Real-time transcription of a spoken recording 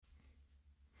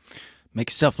Make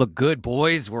yourself look good,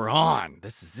 boys. We're on.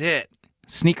 This is it.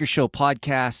 Sneaker Show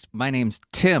podcast. My name's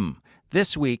Tim.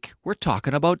 This week, we're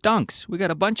talking about dunks. We got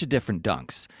a bunch of different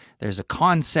dunks. There's a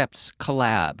Concepts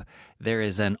collab. There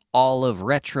is an Olive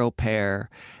retro pair.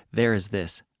 There is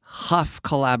this Huff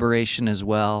collaboration as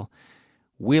well.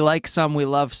 We like some, we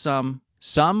love some.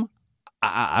 Some,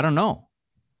 I don't know.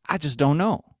 I just don't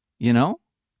know. You know?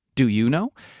 Do you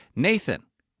know? Nathan,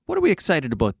 what are we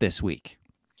excited about this week?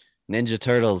 Ninja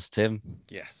Turtles, Tim.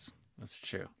 Yes, that's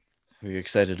true. We're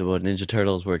excited about Ninja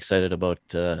Turtles. We're excited about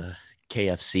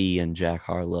KFC and Jack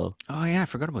Harlow. Oh, yeah, I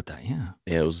forgot about that. Yeah.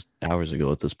 Yeah, it was hours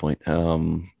ago at this point.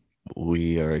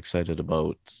 We are excited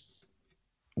about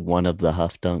one of the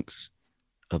Huff Dunks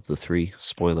of the three.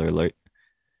 Spoiler alert.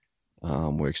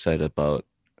 We're excited about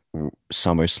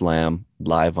SummerSlam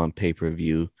live on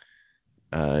pay-per-view.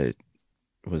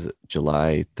 Was it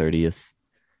July 30th,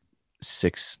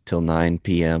 6 till 9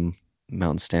 p.m.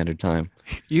 Mountain Standard Time.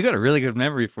 You got a really good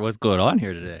memory for what's going on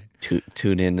here today.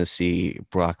 Tune in to see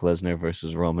Brock Lesnar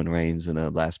versus Roman Reigns in a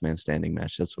last man standing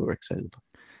match. That's what we're excited about.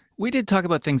 We did talk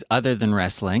about things other than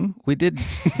wrestling. We did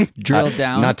drill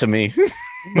down. Not to me.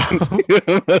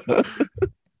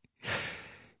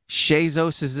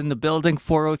 Shazos is in the building.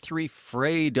 403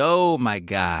 Fredo, my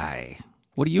guy.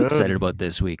 What are you excited about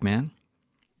this week, man?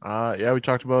 Yeah, we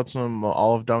talked about some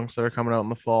Olive Dunks that are coming out in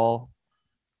the fall.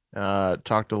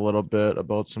 Talked a little bit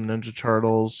about some Ninja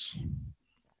Turtles.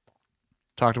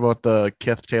 Talked about the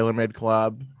Kith TaylorMade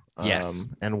collab. Yes.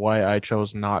 And why I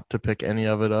chose not to pick any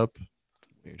of it up.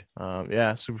 Weird.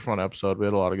 Yeah, super fun episode. We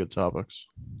had a lot of good topics.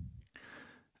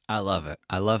 I love it.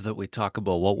 I love that we talk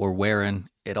about what we're wearing.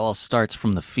 It all starts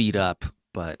from the feet up,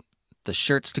 but the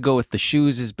shirts to go with the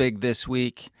shoes is big this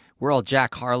week. We're all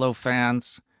Jack Harlow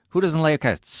fans. Who doesn't like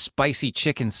a spicy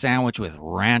chicken sandwich with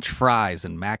ranch fries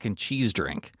and mac and cheese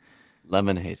drink?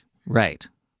 Lemonade. Right.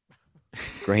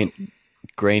 Grain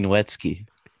Wetsky.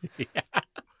 Yeah.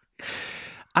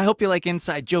 I hope you like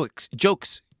inside jokes.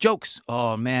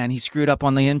 Oh, man, he screwed up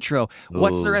on the intro.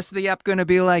 What's the rest of the app going to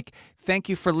be like? Thank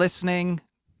you for listening.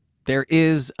 There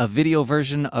is a video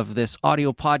version of this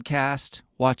audio podcast.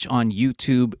 Watch on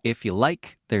YouTube if you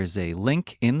like. There's a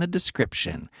link in the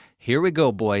description. Here we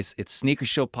go, boys. It's Sneaker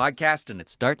Show Podcast, and it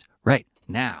starts right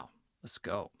now. Let's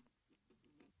go.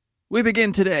 We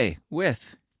begin today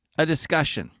with a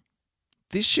discussion.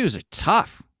 These shoes are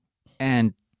tough,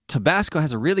 and Tabasco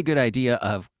has a really good idea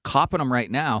of copping them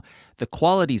right now. The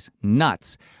quality's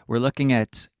nuts. We're looking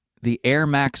at the Air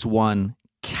Max 1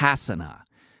 Cassina.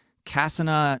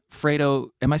 Cassina, Fredo,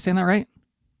 am I saying that right?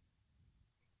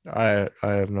 I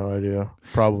have no idea.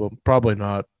 Probably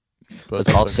not. But Let's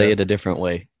all say it a different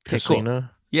way. Okay, cool. Casino.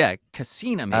 Yeah,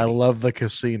 Cassina, maybe. I love the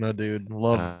casino, dude.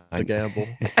 Love the gamble.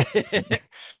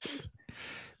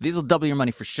 These will double your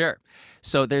money for sure.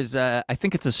 So there's I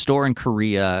think it's a store in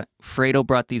Korea. Fredo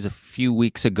brought these a few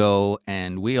weeks ago,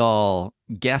 and we all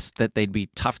guessed that they'd be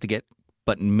tough to get,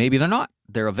 but maybe they're not.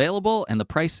 They're available, and the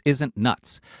price isn't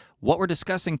nuts. What we're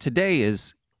discussing today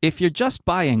is, if you're just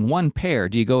buying one pair,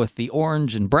 do you go with the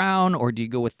orange and brown, or do you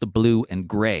go with the blue and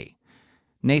gray?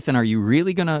 Nathan, are you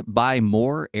really going to buy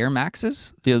more Air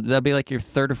Maxes? That'll be like your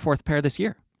third or fourth pair this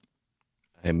year.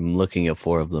 I'm looking at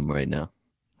 4 of them right now.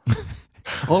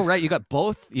 Oh, right. You got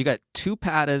both. You got 2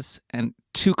 Patas and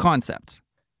 2 Concepts.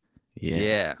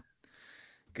 Yeah.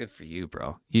 Good for you,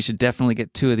 bro. You should definitely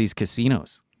get 2 of these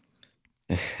casinos.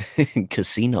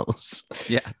 Casinos.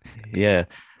 Yeah. Yeah.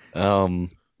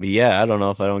 Yeah, I don't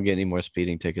know if I don't get any more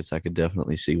speeding tickets. I could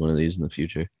definitely see one of these in the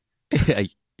future.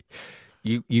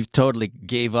 You've totally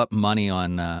gave up money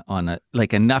on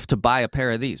like enough to buy a pair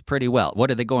of these pretty well.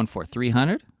 What are they going for?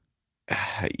 300?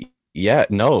 Yeah,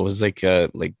 no, it was like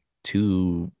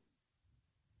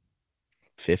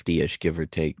 250-ish, give or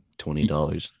take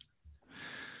 $20.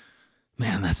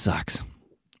 Man, that sucks.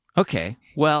 Okay,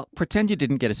 well, pretend you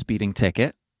didn't get a speeding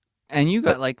ticket, and you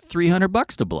got like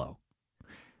 $300 to blow.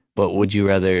 But would you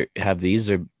rather have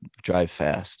these or drive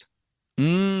fast?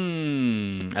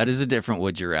 That is a different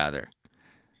would you rather.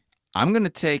 I'm going to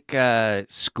take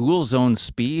school zone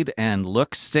speed and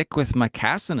look sick with my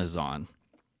Cassinas on.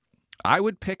 I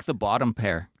would pick the bottom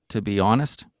pair, to be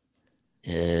honest.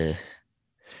 I'm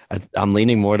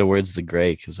leaning more towards the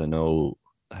gray because I know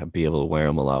I'd be able to wear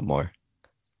them a lot more.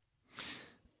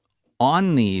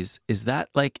 On these, is that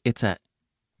like it's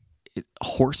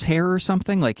horsehair or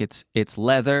something? Like it's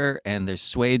leather and there's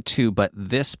suede too, but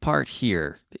this part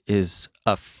here is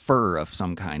a fur of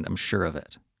some kind. I'm sure of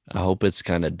it. I hope it's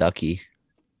kind of ducky.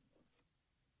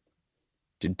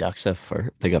 Do ducks have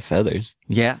fur? They got feathers.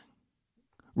 Yeah.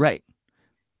 Right.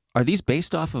 Are these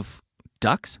based off of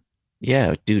ducks?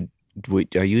 Yeah, dude.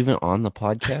 Wait, are you even on the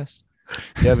podcast?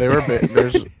 Yeah, they were big.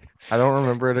 I don't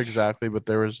remember it exactly, but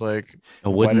there was like A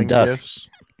wooden wedding duck. gifts.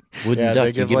 Wooden Yeah, duck. they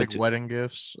You give get like it. wedding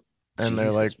gifts, and they're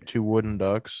Jesus, like two wooden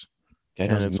ducks, guy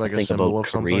and knows it's like a nothing symbol about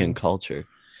of Korean something. culture.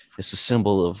 It's a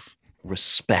symbol of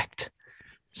respect.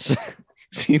 So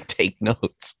you take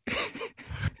notes.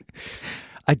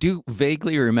 I do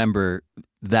vaguely remember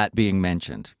that being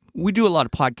mentioned. We do a lot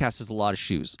of podcasts, there's a lot of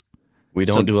shoes. We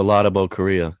So- don't do a lot about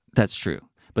Korea. That's true.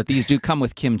 But these do come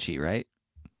with kimchi, right?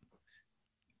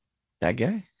 That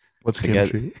guy? What's The guy-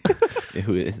 kimchi?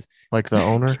 Who is Like the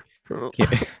owner,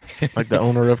 like the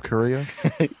owner of Korea.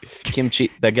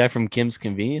 Kimchi? That guy from Kim's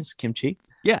Convenience? Kimchi?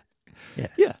 Yeah. Yeah.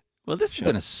 Yeah. Well, this Sure. has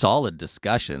been a solid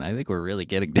discussion. I think we're really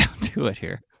getting down to it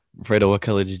here. Fredo, what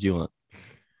color did you want?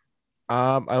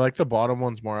 I like the bottom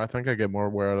ones more. I think I get more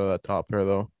wear out of that top pair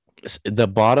though. The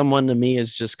bottom one to me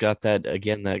has just got that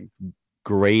again, that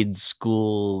grade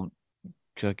school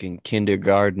cooking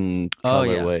kindergarten Oh,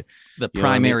 yeah. colorway. The You know what I mean?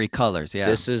 primary colors, yeah.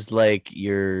 This is like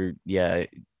here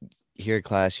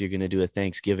class, you're gonna do a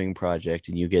Thanksgiving project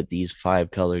and you get these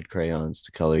 5 colored crayons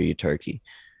to color your turkey.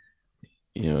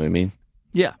 You know what I mean?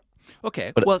 Yeah.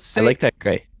 Okay. But well, I like that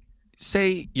gray.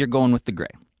 say you're going with the gray.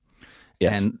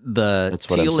 Yes. And the That's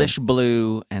what I'm saying. tealish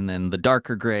blue, and then the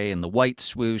darker gray, and the white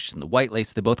swoosh, and the white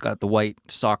lace. They both got the white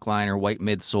sock liner, white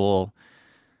midsole.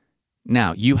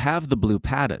 Now, you have the blue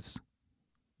pattas.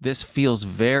 This feels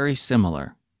very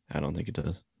similar. I don't think it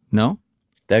does. No?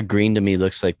 That green to me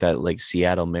looks like that like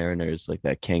Seattle Mariners, like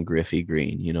that Ken Griffey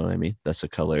green. You know what I mean? That's a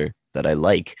color that I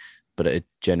like, but I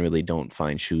generally don't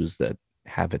find shoes that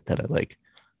have it that I like.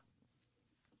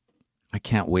 I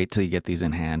can't wait till you get these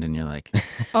in hand and you're like,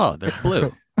 oh, they're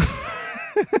blue.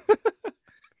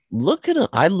 Look at them.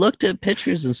 I looked at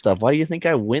pictures and stuff. Why do you think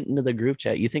I went into the group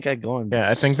chat? You think I go on? Yeah,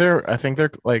 I think they're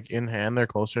like in hand. They're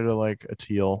closer to like a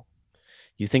teal.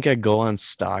 You think I go on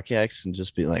StockX and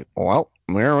just be like, well,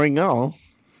 there we go.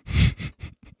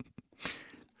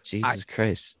 Jesus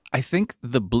Christ. I think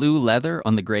the blue leather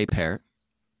on the gray pair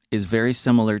is very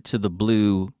similar to the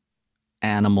blue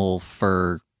animal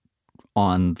fur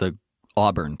on the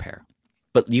auburn pair.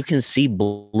 But you can see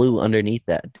blue underneath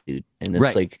that, dude. And it's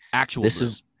Right. like, Actual this blue.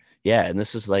 is, yeah, and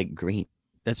this is like green,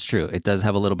 That's true. It does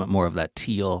have a little bit more of that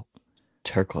teal.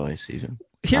 turquoise even.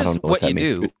 I Here's don't know what that you means.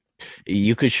 do.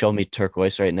 You could show me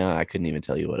turquoise right now. I couldn't even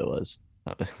tell you what it was.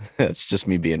 That's just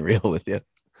me being real with you.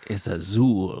 Is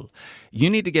azul. You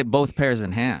need to get both pairs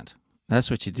in hand. That's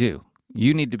what you do.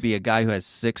 You need to be a guy who has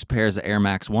 6 pairs of Air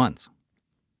Max 1s.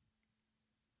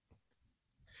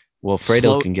 Well, Fredo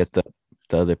Slow- can get the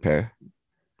other pair.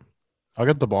 I'll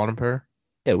get the bottom pair.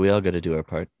 Yeah, we all got to do our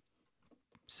part.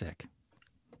 Sick.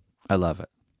 I love it.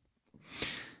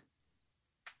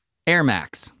 Air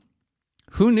Max.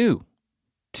 Who knew?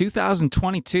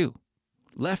 2022.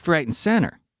 Left, right, and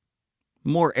center.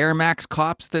 More Air Max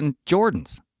cops than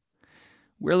Jordans.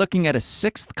 We're looking at a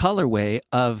 6th colorway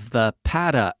of the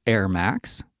Pata Air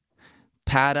Max.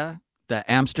 Pata, the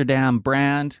Amsterdam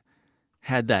brand,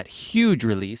 had that huge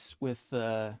release with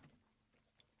the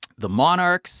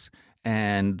Monarchs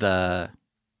and the,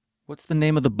 what's the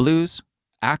name of the blues?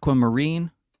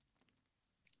 Aquamarine?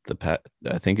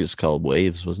 I think it's called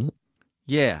Waves, wasn't it?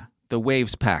 Yeah, the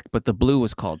Waves pack, but the blue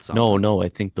was called something. No, I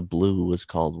think the blue was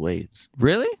called Waves.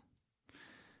 Really?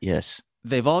 Yes.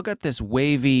 They've all got this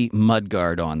wavy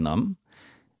mudguard on them.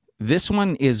 This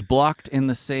one is blocked in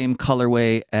the same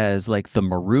colorway as like the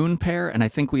maroon pair, and I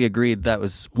think we agreed that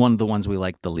was one of the ones we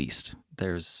liked the least.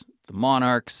 There's the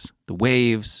Monarchs, the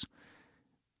Waves.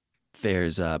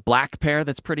 There's a black pair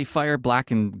that's pretty fire,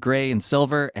 black and gray and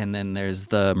silver, and then there's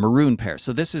the maroon pair.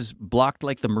 So this is blocked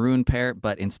like the maroon pair,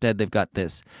 but instead they've got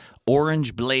this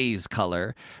orange blaze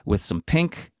color with some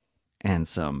pink and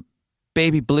some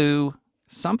baby blue.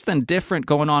 Something different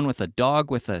going on with a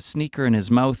dog with a sneaker in his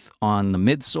mouth on the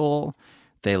midsole.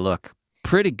 They look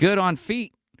pretty good on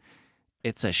feet.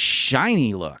 It's a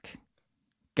shiny look.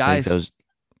 Guys,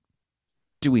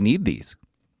 do we need these?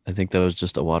 I think that was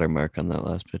just a watermark on that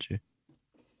last picture.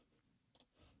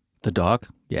 The dog?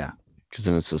 Yeah. Because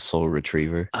then it's a soul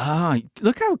retriever. Ah,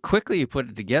 look how quickly you put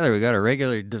it together. We got a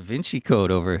regular Da Vinci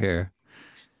Code over here.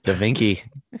 Da Vinci.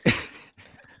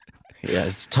 Yeah,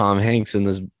 it's Tom Hanks in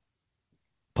this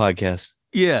podcast.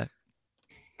 Yeah.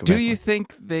 Go Do back you one.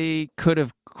 think they could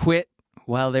have quit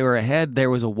while they were ahead? There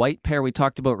was a white pair we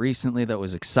talked about recently that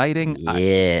was exciting.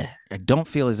 Yeah. I don't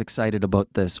feel as excited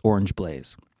about this orange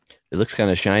blaze. It looks kind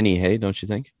of shiny, hey, don't you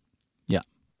think? Yeah.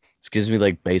 This gives me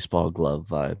like baseball glove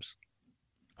vibes.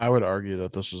 I would argue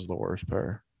that this is the worst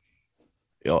pair.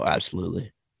 Oh,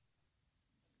 absolutely.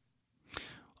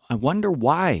 I wonder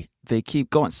why they keep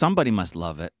going. Somebody must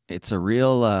love it. It's a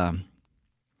real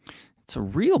It's a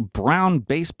real brown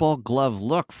baseball glove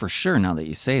look for sure, now that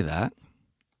you say that.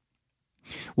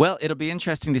 Well, it'll be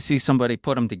interesting to see somebody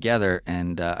put them together,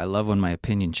 and I love when my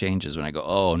opinion changes when I go,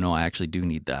 oh, no, I actually do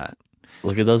need that.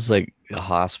 Look at those like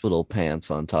hospital pants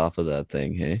on top of that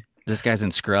thing, hey? This guy's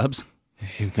in scrubs.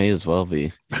 He may as well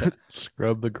be.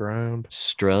 Scrub the ground.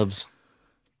 Strubs.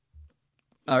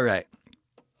 All right.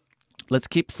 Let's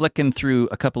keep flicking through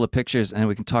a couple of pictures, and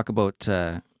we can talk about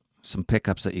some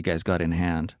pickups that you guys got in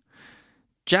hand.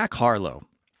 Jack Harlow.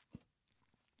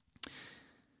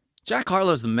 Jack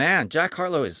Harlow's the man. Jack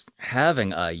Harlow is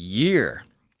having a year.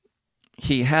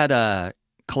 He had a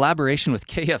collaboration with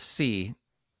KFC.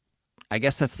 I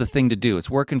guess that's the thing to do. It's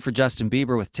working for Justin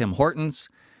Bieber with Tim Hortons.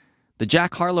 The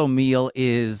Jack Harlow meal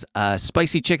is a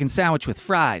spicy chicken sandwich with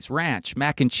fries, ranch,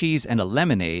 mac and cheese, and a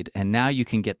lemonade. And now you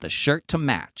can get the shirt to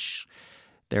match.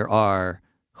 There are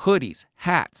hoodies,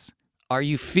 hats. Are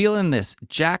you feeling this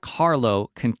Jack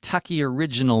Harlow Kentucky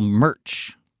Original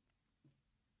merch?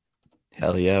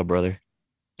 Hell yeah, brother.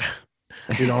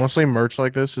 Dude, honestly, merch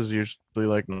like this is usually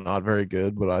like not very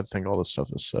good, but I think all this stuff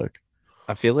is sick.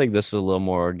 I feel like this is a little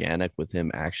more organic with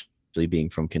him actually being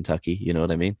from Kentucky. You know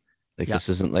what I mean? Like Yeah. this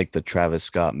isn't like the Travis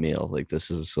Scott meal. Like this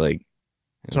is like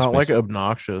It's not like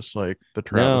obnoxious like the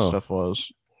Travis stuff was.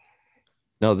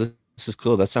 No, this is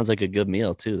cool. That sounds like a good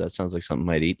meal too. That sounds like something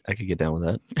I might eat. I could get down with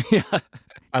that. Yeah.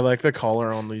 I like the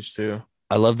collar on these too.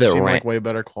 I love They that seem ranch. like way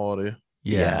better quality.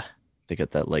 Yeah. They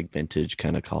got that like vintage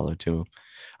kind of collar to them.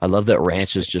 I love that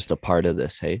ranch is just a part of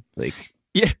this. Hey, like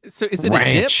Yeah. So is it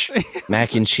ranch, a dip?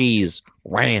 mac and cheese,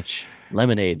 ranch,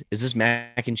 lemonade. Is this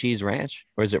mac and cheese ranch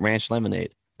or is it ranch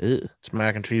lemonade? Ugh. It's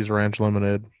mac and cheese ranch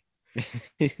lemonade.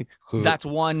 That's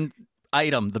one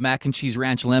item, the mac and cheese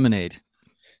ranch lemonade.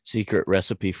 Secret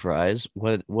recipe fries.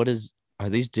 What is? Are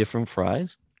these different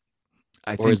fries,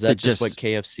 I or think is that they're just what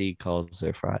KFC calls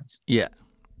their fries? Yeah.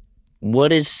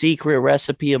 What is secret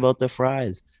recipe about the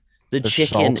fries? The There's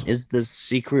chicken salt. is the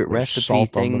secret There's recipe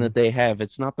salt on thing them. that they have.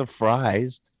 It's not the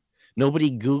fries.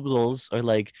 Nobody Googles or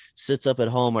like sits up at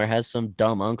home or has some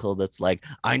dumb uncle that's like,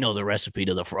 I know the recipe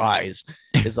to the fries.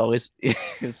 It's always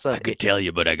it's I like, could tell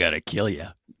you, but I gotta kill you.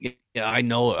 yeah, I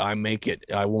know it. I make it.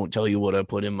 I won't tell you what I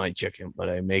put in my chicken, but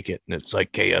I make it, and it's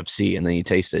like KFC. And then you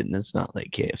taste it, and it's not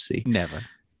like KFC. Never.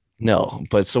 No,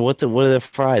 but so what are the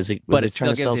fries? Like, But they're it still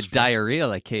trying to gives sell you diarrhea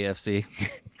like KFC.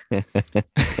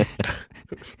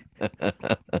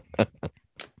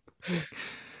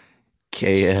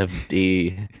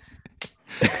 KFD.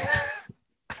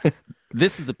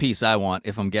 This is the piece I want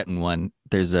if I'm getting one.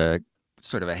 There's a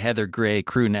sort of a heather gray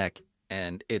crew neck,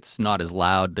 and it's not as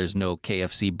loud. There's no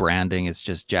KFC branding. It's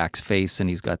just Jack's face, and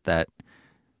he's got that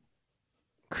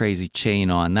crazy chain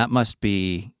on. That must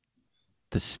be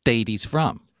the state he's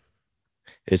from.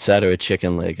 It's that or a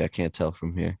chicken leg. I can't tell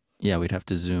from here. Yeah, we'd have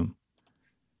to zoom.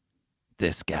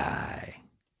 This guy.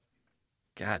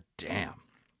 God damn.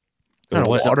 What kind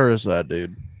What- of water is that,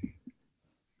 dude?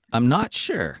 I'm not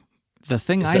sure. The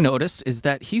thing Is I that- noticed is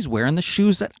that he's wearing the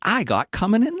shoes that I got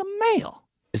coming in the mail.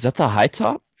 Is that the high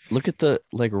top? Look at the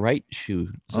like right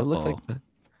shoe. Does it look like Uh-oh. that?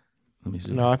 Let me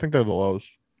zoom. No, I think they're the lows.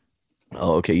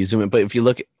 Oh, okay. You zoom in, but if you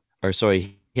look, or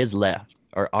sorry, his left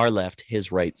or our left,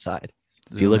 his right side.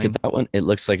 If you look Zooming. at that one, it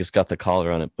looks like it's got the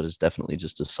collar on it, but it's definitely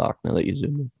just a sock. Now that you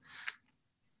zoom in.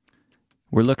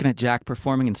 We're looking at Jack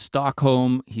performing in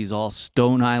Stockholm. He's all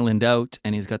Stone Island out,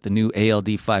 and he's got the new ALD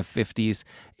 550s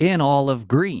in olive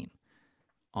green.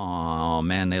 Oh,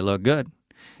 man, they look good.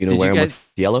 You know, Did you wear 'em guys- with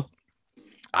yellow.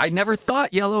 I never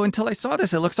thought yellow until I saw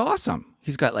this. It looks awesome.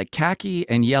 He's got like khaki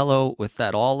and yellow with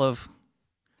that olive.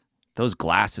 Those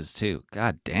glasses, too.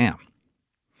 God damn.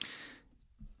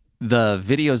 The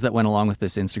videos that went along with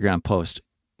this Instagram post,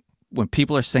 when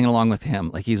people are singing along with him,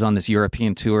 like he's on this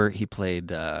European tour, he played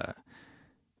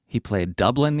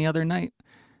Dublin the other night,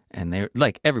 and they're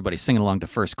like everybody's singing along to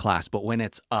First Class. But when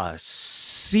it's a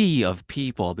sea of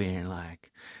people being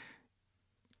like,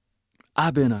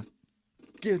 "I've been a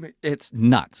give me," it's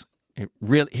nuts. It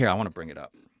really here. I want to bring it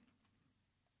up.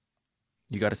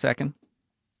 You got a second?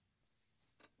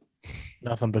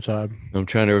 Nothing but time. I'm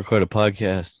trying to record a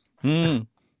podcast.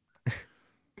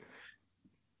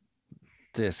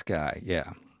 This guy,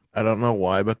 yeah. I don't know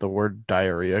why, but the word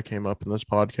diarrhea came up in this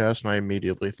podcast, and I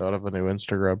immediately thought of a new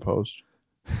Instagram post.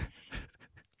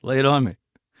 Lay it on me.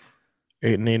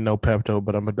 Ain't need no Pepto,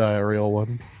 but I'm a diarrheal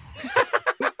one.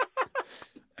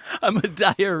 I'm a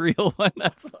diarrheal one.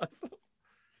 That's awesome.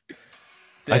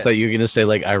 I thought you were gonna say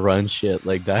like I run shit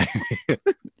like diarrhea.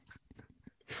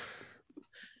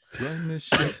 run this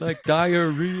shit like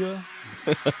diarrhea.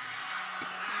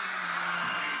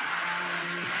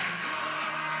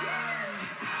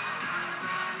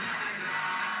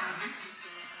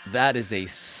 That is a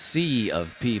sea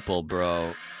of people,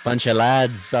 bro. Bunch of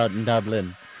lads out in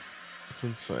Dublin. It's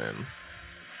insane.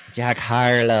 Jack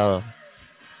Harlow.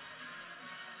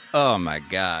 Oh my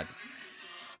God.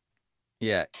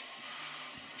 Yeah.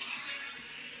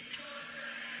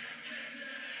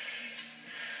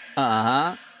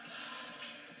 Uh-huh.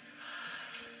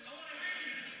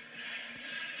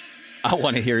 I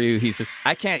want to hear you. He says,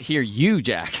 I can't hear you,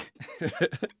 Jack.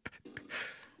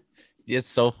 It's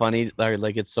so funny, or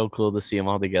like it's so cool to see them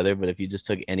all together. But if you just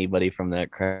took anybody from that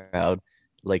crowd,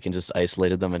 like, and just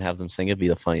isolated them and have them sing, it'd be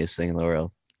the funniest thing in the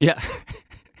world. Yeah.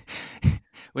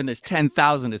 When there's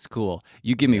 10,000, it's cool.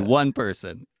 You give me one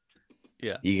person.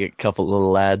 Yeah. You get a couple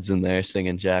little lads in there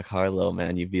singing Jack Harlow,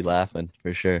 man, you'd be laughing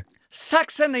for sure.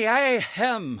 Saxony, I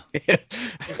hem.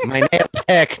 My nail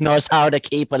tech knows how to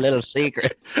keep a little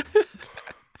secret.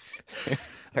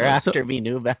 They're after me,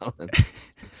 New Balance.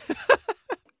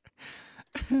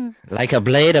 Like a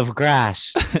blade of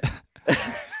grass.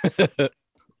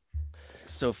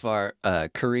 So far,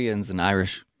 Koreans and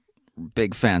Irish,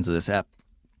 big fans of this app.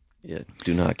 Yeah,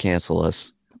 do not cancel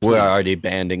us. Please. We're already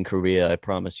banned in Korea, I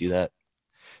promise you that.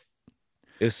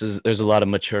 There's a lot of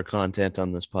mature content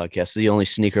on this podcast. It's the only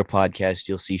sneaker podcast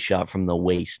you'll see shot from the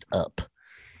waist up.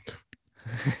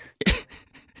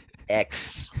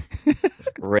 X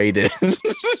rated.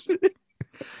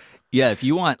 Yeah, if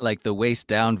you want like the waist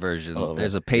down version,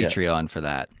 there's a Patreon for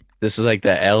that. This is like the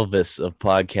Elvis of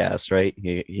podcasts, right?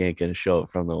 He ain't gonna show it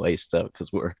from the waist up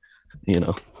because we're, you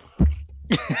know.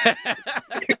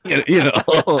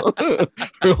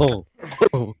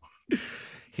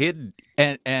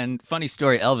 And funny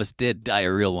story, Elvis did die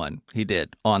a real one. He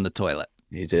did on the toilet.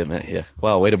 He did, man. Yeah.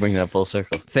 Wow, way to bring that full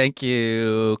circle. Thank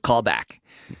you. Call back.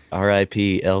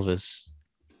 R.I.P. Elvis.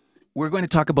 We're going to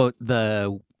talk about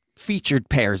the featured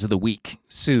pairs of the week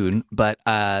soon, but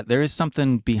there is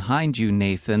something behind you,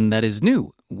 Nathan, that is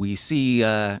new. We see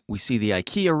the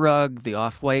IKEA rug, the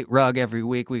Off-White rug every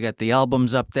week. We got the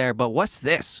albums up there, but what's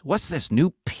this? What's this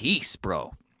new piece,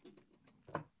 bro?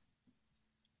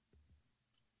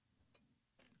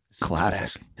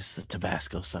 Classic. It's the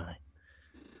Tabasco sign.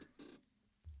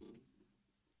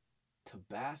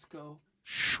 Tabasco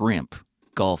shrimp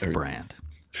golf brand.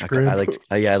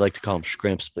 I like to call them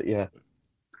shrimps, but yeah.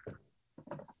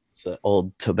 It's an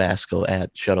old Tabasco ad.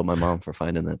 Shout out my mom for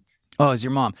finding that. Oh, it's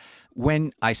your mom.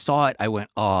 When I saw it, I went,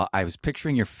 oh, I was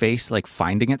picturing your face like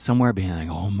finding it somewhere, being like,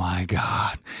 oh my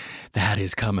God, that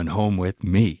is coming home with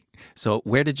me. So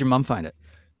where did your mom find it?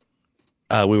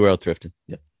 We were out thrifting.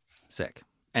 Yeah. Sick.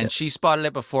 And she spotted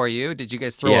it before you? Did you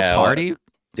guys throw a party?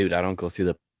 Dude, I don't go through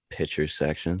the pictures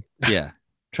section. Yeah.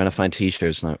 Trying to find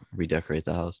t-shirts, not redecorate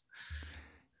the house.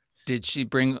 Does she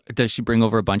bring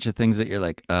over a bunch of things that you're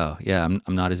like, oh yeah, I'm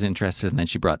not as interested, and then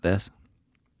she brought this?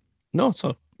 No, it's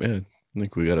all, yeah, I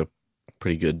think we got a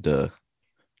pretty good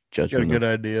judgment. Got a good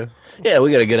idea. Yeah,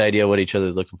 we got a good idea what each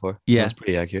other's looking for. Yeah. That's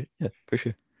pretty accurate. Yeah, for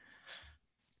sure.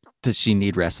 Does she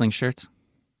need wrestling shirts?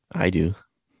 I do.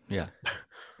 Yeah.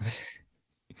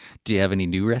 Do you have any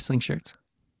new wrestling shirts?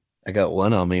 I got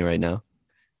one on me right now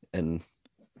and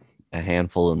a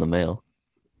handful in the mail.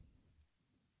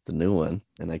 The new one.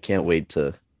 And I can't wait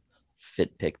to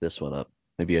fit pick this one up.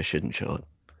 Maybe I shouldn't show it.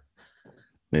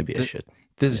 Maybe I should.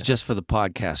 This is just for the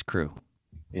podcast crew.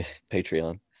 Yeah,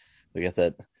 Patreon. We got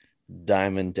that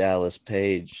Diamond Dallas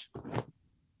Page.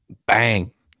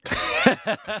 Bang.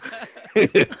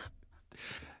 Feel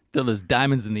those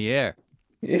diamonds in the air.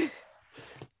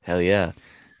 Hell yeah.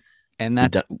 And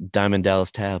that's Diamond Dallas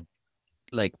tab.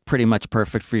 Like pretty much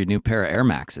perfect for your new pair of Air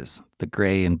Maxes, the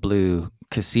gray and blue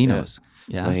casinos.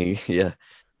 Yeah. Yeah.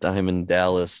 Diamond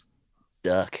Dallas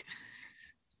Duck.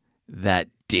 That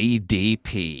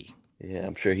DDP. Yeah,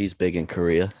 I'm sure he's big in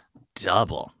Korea.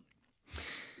 Double.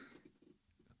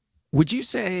 Would you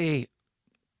say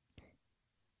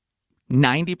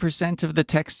 90% of the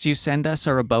texts you send us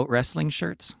are about wrestling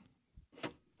shirts?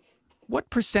 What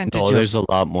percentage? No, there's a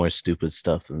lot more stupid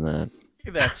stuff than that.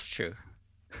 That's true.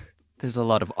 There's a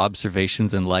lot of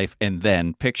observations in life, and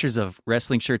then pictures of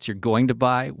wrestling shirts you're going to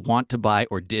buy, want to buy,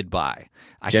 or did buy.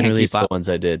 Generally, it's the ones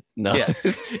I did. No, Yeah.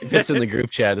 if it's in the group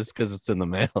chat, it's because it's in the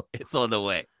mail. It's on the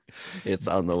way. It's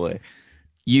on the way.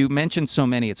 You mentioned so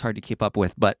many, it's hard to keep up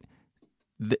with, but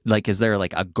like, is there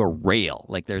like a grail?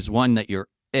 Like there's one that you're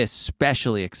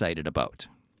especially excited about?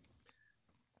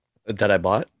 That I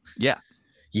bought? Yeah.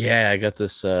 Yeah, I got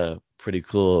this pretty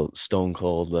cool Stone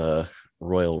Cold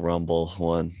Royal Rumble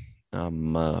one.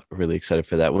 I'm really excited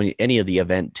for that. When any of the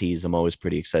event tees, I'm always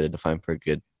pretty excited to find for a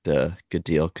good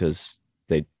deal because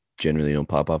they generally don't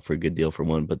pop up for a good deal for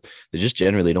one, but they just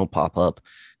generally don't pop up.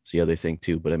 It's the other thing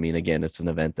too. But I mean, again, it's an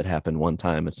event that happened one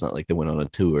time. It's not like they went on a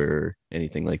tour or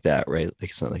anything like that, right? Like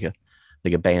it's not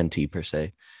like a band tee per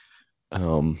se.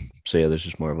 So yeah, there's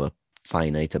just more of a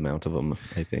finite amount of them,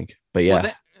 I think. But yeah,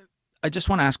 Well, I just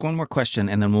want to ask one more question,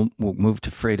 and then we'll move to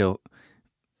Fredo.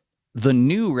 The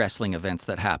new wrestling events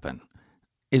that happen,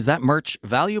 is that merch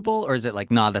valuable, or is it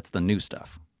like, nah, that's the new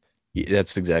stuff?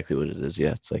 that's exactly what it is.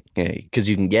 Yeah, it's like, hey, because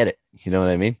you can get it. You know what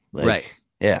I mean? Like, Right.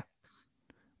 Yeah.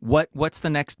 What's the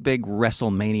next big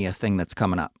WrestleMania thing that's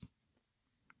coming up?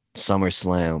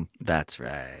 SummerSlam. That's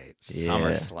right, Yeah.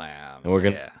 SummerSlam. And we're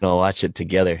gonna watch it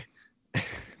together.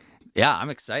 Yeah, I'm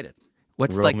excited.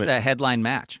 What's like Roman- the headline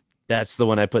match? That's the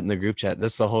one I put in the group chat.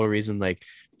 That's the whole reason. Like,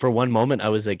 for one moment, I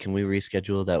was like, "Can we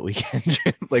reschedule that weekend?"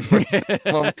 Like, for a second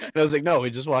moment, and I was like, "No, we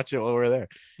just watch it while we're there."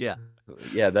 Yeah.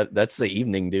 Yeah. That's the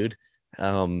evening, dude.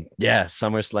 Yeah,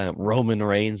 SummerSlam, Roman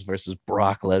Reigns versus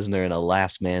Brock Lesnar in a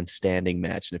last man standing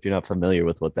match. And if you're not familiar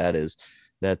with what that is,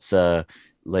 that's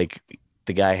like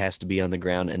the guy has to be on the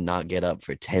ground and not get up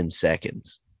for 10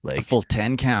 seconds. A Like full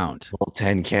 10 count. full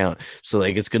 10 count. So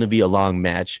like it's gonna be a long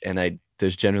match, and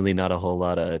there's generally not a whole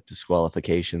lot of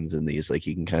disqualifications in these. Like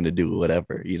you can kind of do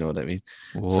whatever, you know what I mean?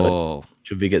 Whoa.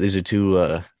 Should be good. These are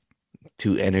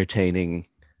two entertaining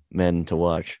men to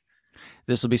watch.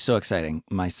 This will be so exciting.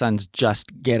 My son's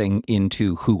just getting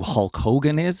into who Hulk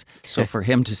Hogan is. So for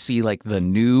him to see like the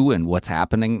new and what's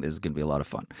happening is going to be a lot of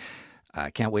fun. I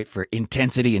can't wait for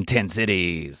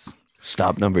intensities.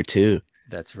 Stop number 2.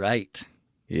 That's right.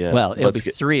 Yeah. Well, it'll let's be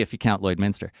get- 3 if you count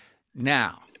Lloydminster.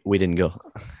 Now, we didn't go.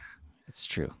 it's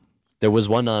true. There was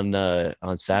one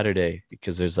on Saturday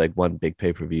because there's like one big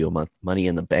pay-per-view a month, Money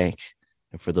in the Bank.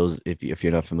 And for those, if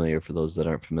you're not familiar, for those that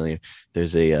aren't familiar,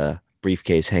 there's a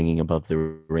briefcase hanging above the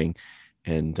ring,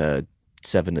 and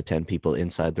 7 to 10 people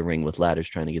inside the ring with ladders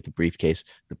trying to get the briefcase.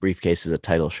 The briefcase is a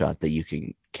title shot that you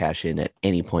can cash in at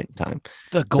any point in time.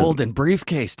 The golden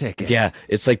briefcase ticket. Yeah,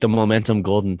 it's like the Momentum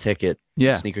Golden Ticket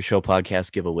Yeah. Sneaker Show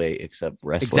podcast giveaway, except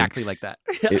wrestling. Exactly like that.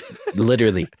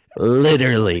 Literally.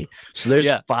 So there's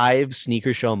Yeah. 5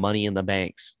 Sneaker Show Money in the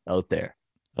Banks out there.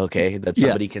 Okay, that Yeah.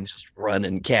 somebody can just run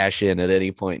and cash in at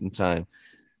any point in time.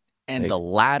 And Like- the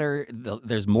ladder,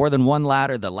 there's more than one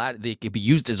ladder. The ladder, they could be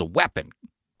used as a weapon.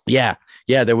 Yeah.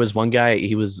 There was one guy.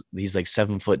 He's like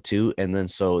 7'2", and then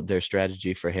so their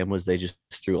strategy for him was they just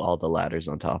threw all the ladders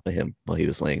on top of him while he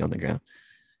was laying on the ground.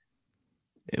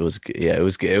 It was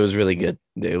really good.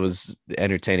 It was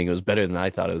entertaining. It was better than I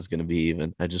thought it was going to be.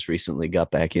 Even I just recently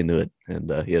got back into it, and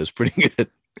yeah, it was pretty good.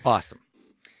 Awesome.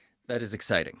 That is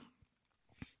exciting.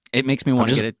 It makes me want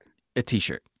to get a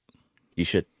t-shirt. You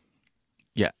should,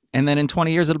 Yeah. And then in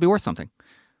 20 years, it'll be worth something.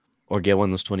 or get one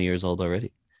that's 20 years old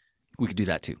already. We could do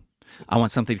that too. I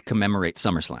want something to commemorate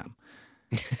SummerSlam.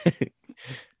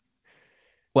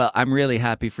 Well, I'm really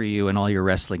happy for you and all your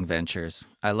wrestling ventures.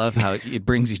 I love how it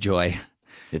brings you joy.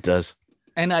 It does.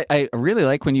 And I really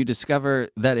like when you discover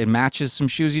that it matches some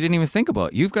shoes you didn't even think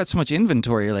about. You've got so much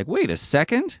inventory. You're like, wait a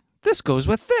second. This goes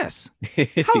with this. How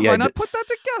have Yeah, I not put that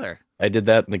together? I did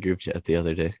that in the group chat the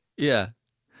other day. Yeah.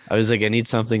 I was like, I need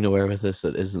something to wear with this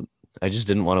that isn't. I just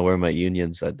didn't want to wear my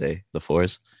unions that day, the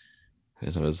 4s.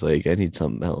 And I was like, I need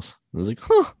something else. I was like,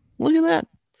 huh, look at that.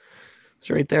 It's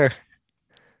right there.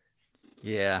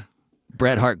 Yeah.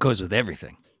 Bret Hart goes with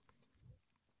everything.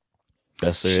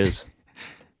 Best there is.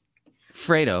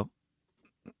 Fredo,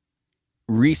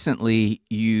 recently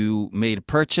you made a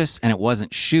purchase and it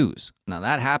wasn't shoes. Now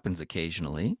that happens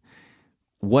occasionally.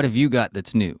 What have you got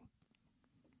that's new?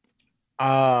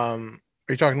 Are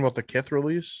you talking about the Kith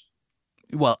release?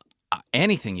 Well,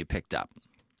 anything you picked up.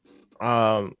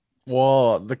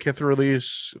 Well, the Kith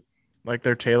release, like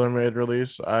their TaylorMade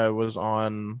release, I was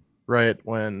on right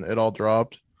when it all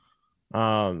dropped.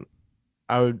 I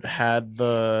had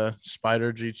the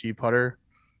Spider GT putter.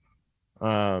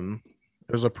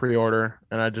 It was a pre-order,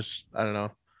 and I don't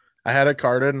know. I had it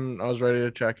carded and I was ready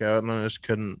to check out, and then I just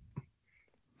couldn't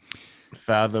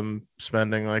fathom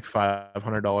spending like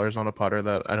 $500 on a putter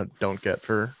that I don't get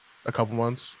for a couple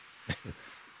months.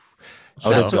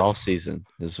 Out of So- golf season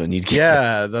is when you'd get.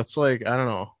 Yeah, that's like I don't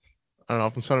know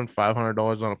if I'm spending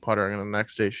 $500 on a putter, I'm gonna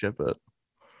next day ship it.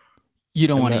 You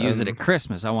don't And want to use it then- at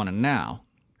Christmas. I want it now.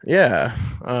 Yeah,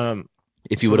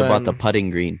 If you So would have bought the then- putting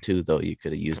green too, though, you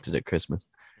could have used it at Christmas.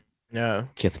 yeah.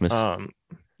 Kithmas.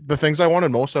 The things I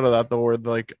wanted most out of that though were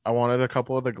like I wanted a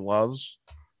couple of the gloves,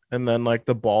 and then like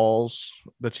the balls,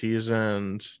 the tees,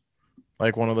 and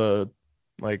like one of the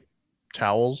like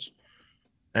towels,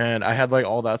 and I had like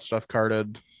all that stuff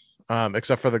carded,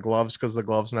 except for the gloves because the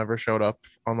gloves never showed up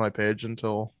on my page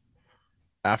until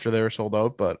after they were sold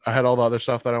out. But I had all the other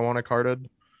stuff that I wanted carded,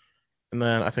 and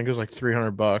then I think it was like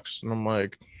 $300, and I'm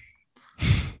like,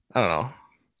 I don't know.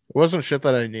 It wasn't shit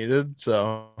that I needed,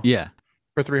 so Yeah.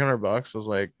 for $300, I was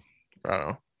like, I don't know,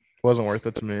 it wasn't worth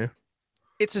it to me.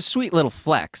 It's a sweet little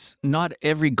flex. Not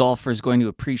every golfer is going to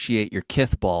appreciate your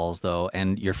kith balls, though,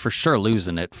 and you're for sure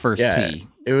losing it first Yeah, tee.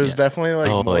 it was Yeah. definitely like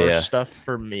Oh, more yeah. stuff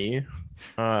for me.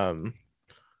 I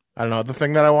don't know. The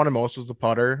thing that I wanted most was the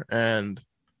putter, and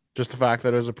just the fact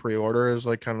that it was a pre-order is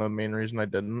like kind of the main reason I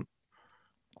didn't.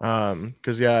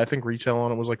 Because yeah, I think retail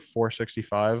on it was like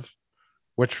 465,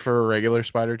 which for a regular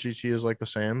Spider GT is like the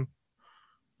same.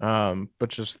 But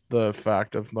just the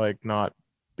fact of like not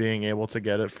being able to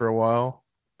get it for a while,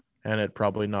 and it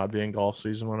probably not being golf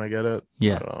season when I get it.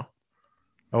 Yeah. I don't know.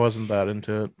 I wasn't that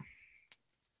into it.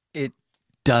 It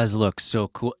does look so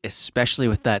cool, especially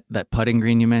with that putting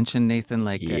green you mentioned, Nathan.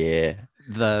 Like Yeah.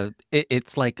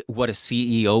 it's like what a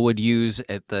CEO would use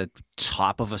at the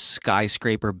top of a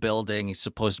skyscraper building. He's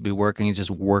supposed to be working. He's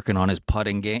just working on his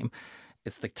putting game.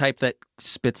 It's the type that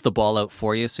spits the ball out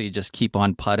for you, so you just keep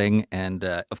on putting. And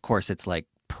of course, it's like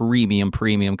premium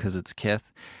because it's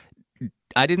Kith.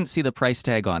 I didn't see the price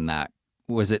tag on that.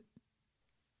 Was it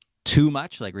too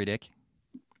much? Like ridiculous?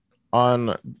 On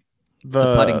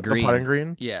The putting the green. putting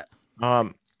green. Yeah.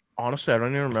 Honestly, I don't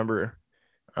even remember.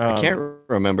 I can't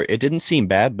remember. It didn't seem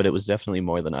bad, but it was definitely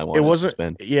more than I wanted It wasn't. to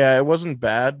spend. Yeah, it wasn't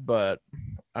bad, but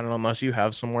I don't know, unless you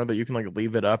have somewhere that you can like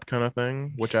leave it up, kind of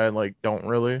thing, which I like don't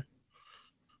really.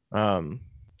 I don't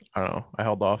know. I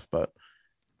held off, but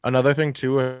another thing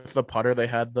too with the putter, they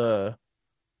had it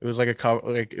was like a cover,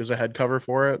 like it was a head cover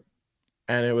for it,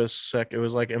 and it was sick. It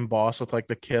was like embossed with like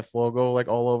the Kith logo like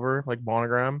all over, like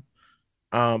monogram.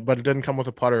 But it didn't come with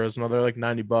a putter. It was another like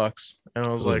 $90, and I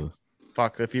was like, Ooh.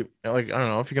 fuck. If you like, I don't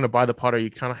know, if you're gonna buy the putter, you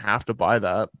kind of have to buy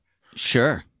that.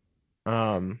 Sure.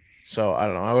 So I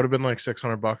don't know. I would have been like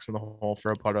 $600 in the hole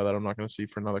for a putter that I'm not gonna see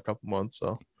for another couple months.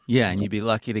 So Yeah, and you'd be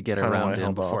lucky to get a Kinda why round I in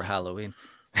held before off. Halloween.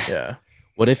 yeah.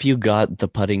 What if you got the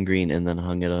putting green and then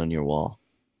hung it on your wall?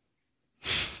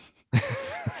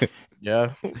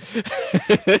 Yeah.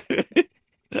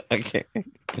 Okay.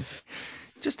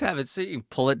 Just have it so you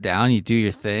pull it down, you do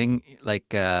your thing,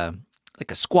 like a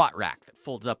squat rack that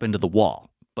folds up into the wall,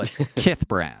 but it's Kith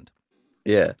brand.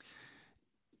 Yeah.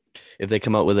 If they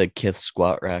come out with a Kith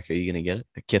squat rack, are you gonna get it?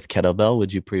 A Kith kettlebell?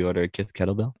 Would you pre-order a Kith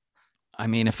kettlebell? I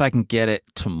mean, if I can get it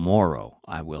tomorrow,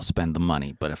 I will spend the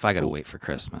money. But if I got to wait for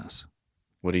Christmas,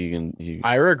 What are you gonna? You,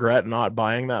 I regret not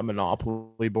buying that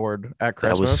Monopoly board at that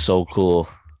Christmas. was so cool.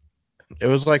 It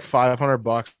was like $500,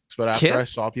 but after Kith? I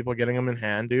saw people getting them in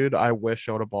hand, dude, I wish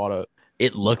I would have bought it.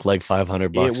 It looked like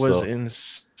 $500. It was though.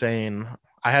 insane.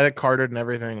 I had it carded and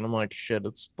everything, and I'm like, shit.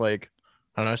 It's like,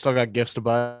 I don't know. I still got gifts to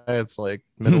buy. It's like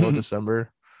middle of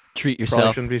December. treat Probably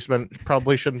yourself.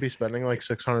 shouldn't be spending like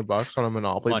 $600 on a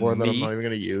Monopoly On board that I'm me? not even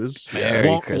gonna use. Merry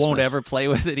Won't Christmas. ever play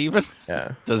with it even.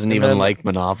 Yeah. Doesn't And even then- like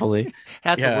Monopoly.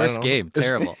 That's Yeah, I the don't worst know. game.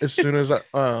 Terrible. As soon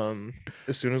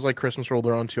as like Christmas rolled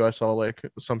around too, I saw like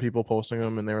some people posting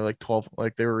them and they were like 12,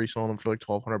 like they were reselling them for like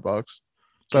 $1,200.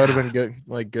 So that would have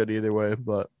been good either way.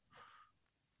 But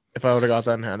if I would have got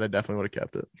that in hand, I definitely would have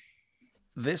kept it.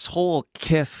 This whole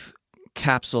Kith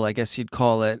capsule, I guess you'd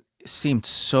call it, seemed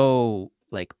so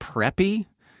like preppy.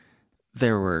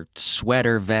 There were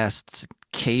sweater vests,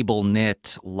 cable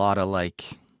knit, a lot of like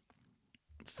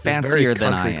It's very fancier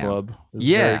than I country am. club. It's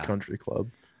Yeah. very country club.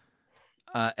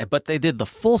 But they did the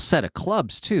full set of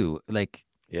clubs too, like,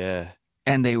 Yeah.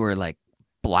 and they were like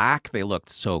black. They looked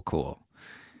so cool.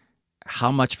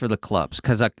 How much for the clubs?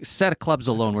 Because a set of clubs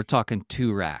alone, we're talking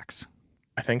 2 racks.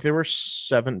 I think they were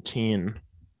 17.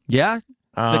 Yeah,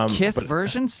 the Kith but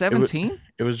version, 17.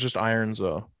 It was just irons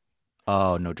though.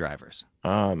 Oh, no drivers.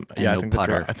 Yeah, no I think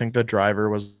putter. I think the driver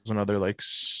was another like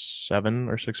 7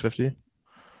 or 650.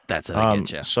 That's how they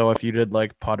get you. So if you did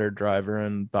like putter, driver,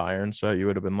 and the iron set, you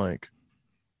would have been like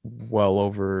well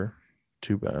over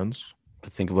 2 bands.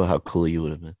 But think about how cool you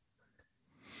would have been.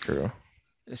 True.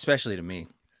 Especially to me.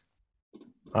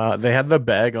 They had the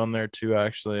bag on there too,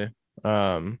 actually.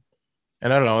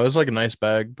 And I don't know, it was like a nice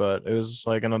bag, but it was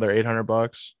like another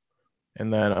 $800.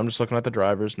 And then I'm just looking at the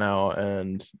drivers now,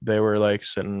 and they were like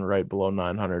sitting right below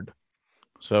 900.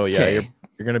 So yeah, Okay.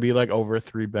 you're gonna be like over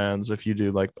 3 bands if you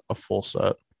do like a full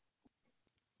set.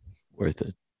 Worth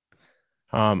it.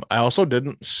 I also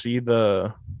didn't see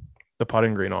the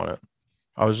putting green on it.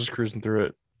 I was just cruising through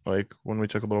it like when we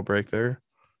took a little break there,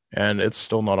 and it's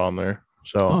still not on there.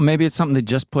 So Oh, maybe it's something they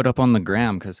just put up on the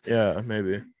gram because yeah,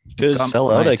 maybe, Did it Got sell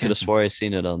my out? I could have attention. swore I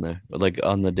seen it on there. Like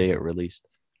on the day it released.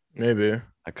 maybe.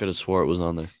 I could have swore it was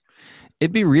on there.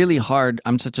 it'd be really hard.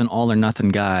 I'm such an all or nothing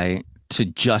guy to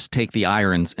just take the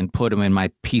irons and put them in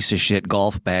my piece of shit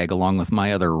golf bag along with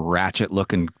my other ratchet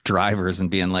looking drivers and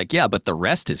being like, yeah, but the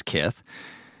rest is Kith.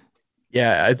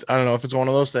 Yeah, I don't know if it's one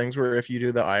of those things where if you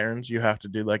do the irons, you have to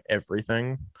do like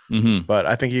everything. Mm-hmm. But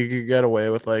I think you could get away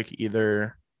with like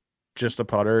either just a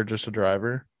putter or just a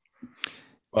driver.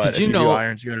 But Did if you you do know?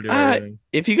 irons, you got to do Uh, everything.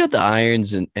 if you got the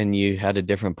irons and you had a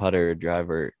different putter or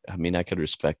driver, I mean, I could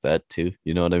respect that too.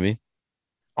 You know what I mean?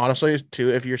 Honestly, too,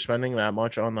 if you're spending that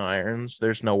much on the irons,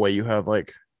 there's no way you have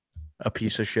like a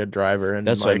piece of shit driver and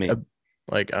That's what I mean.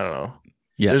 like I don't know.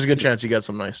 Yeah. There's a good chance you get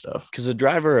some nice stuff. Because a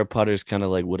driver or putter is kind of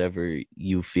like whatever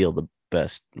you feel the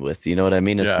best with. You know what I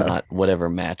mean? It's Yeah. not whatever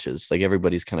matches. Like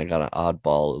everybody's kind of got an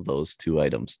oddball of those two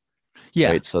items.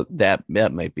 Yeah. Right. So that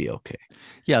might be okay.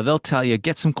 Yeah, they'll tell you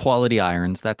get some quality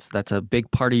irons. That's a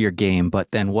big part of your game, but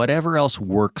then whatever else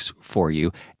works for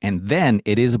you. And then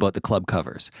it is about the club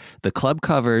covers. The club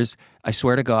covers, I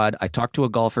swear to God, I talked to a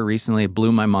golfer recently, it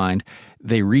blew my mind.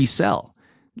 They resell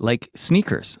like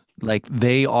sneakers. Like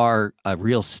they are a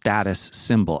real status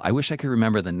symbol. I wish I could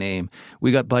remember the name.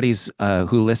 We got buddies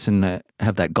who listen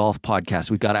have that golf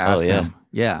podcast. We got to ask yeah. them.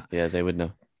 Yeah. Yeah, they would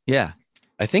know. Yeah.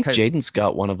 I think Okay. Jaden's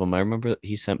got one of them. I remember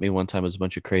he sent me one time. It was a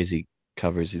bunch of crazy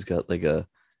covers. He's got like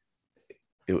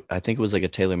I think it was like a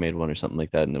TaylorMade one or something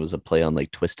like that, and it was a play on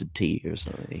like Twisted Tea or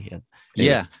something. Anyways,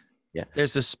 Yeah. yeah.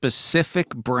 There's a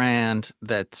specific brand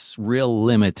that's real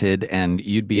limited and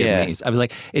you'd be Yeah. amazed. I was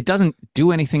like, it doesn't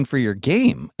do anything for your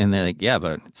game. And they're like, yeah,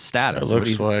 but it's It status. What looks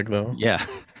do you- swag though. Yeah.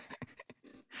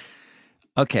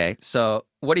 Okay. So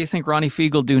what do you think Ronnie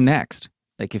Fieg will do next?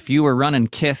 Like if you were running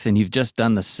Kith and you've just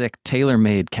done the sick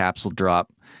TaylorMade capsule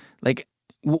drop, like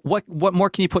what more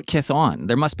can you put Kith on?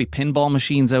 There must be pinball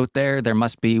machines out there. There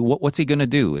must be, what's he going to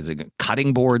do? Is it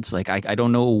cutting boards? Like I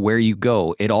don't know where you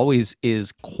go. It always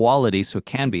is quality, so it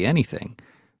can be anything.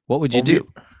 What would you do?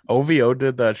 OVO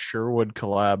did that Sherwood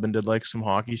collab and did like some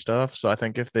hockey stuff. So I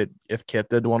think if Kit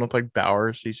did one with like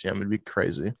Bauer CCM, it'd be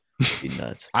crazy. Be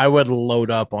nuts. I would load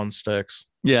up on sticks.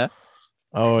 Yeah.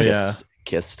 Oh yeah,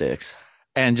 Kiss sticks.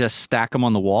 And just stack them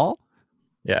on the wall?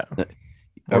 yeah. Or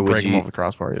Or would break them you off the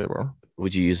crossbar either, bro.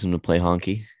 would you use them to play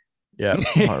honky? Yeah,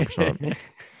 100%.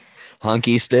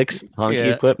 Honky sticks, honky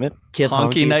Yeah. equipment, Kith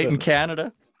Honky night in equipment.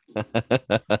 Canada.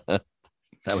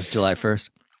 That was July 1st.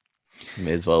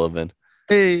 May as well have been.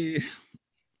 Hey.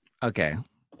 Okay.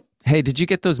 Hey, did you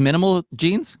get those minimal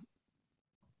jeans?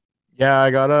 Yeah, I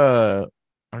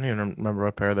don't even remember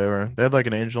what pair they were. They had like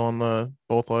an angel on the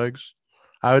both legs.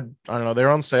 I don't know, they were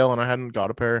on sale and I hadn't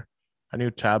got a pair. I knew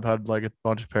Tab had like a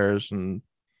bunch of pairs and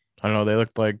I don't know, they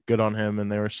looked like good on him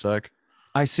and they were sick.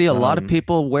 I see a lot of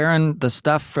people wearing the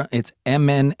stuff from it's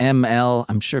MNML.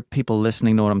 I'm sure people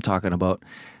listening know what I'm talking about.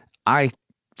 I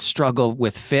struggle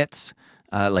with fits,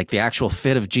 like the actual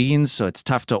fit of jeans, so it's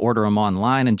tough to order them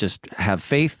online and just have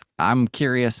faith. I'm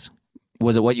curious,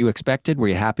 was it what you expected? Were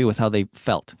you happy with how they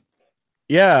felt?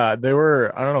 Yeah, they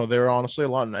were, I don't know, they were honestly a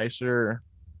lot nicer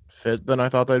fit than I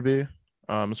thought they'd be.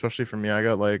 Especially for me, I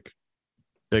got like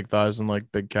big thighs and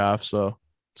like big calves, so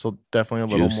definitely a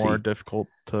little Juicy. more difficult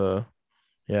to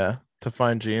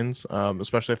find jeans,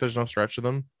 especially if there's no stretch to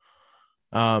them.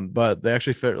 But they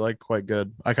actually fit like quite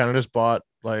good. I kind of just bought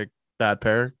like that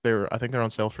pair. I think they're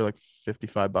on sale for like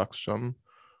 $55 or something.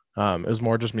 It was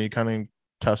more just me kind of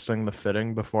testing the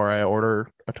fitting before I order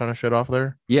a ton of shit off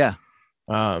there. Yeah.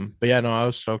 But yeah, no, I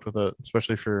was stoked with it,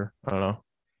 especially for, I don't know,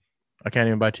 I can't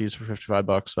even buy tees for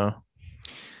 $55, so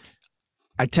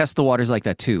I test the waters like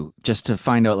that too, just to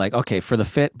find out like, okay, for the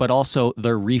fit, but also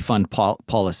their refund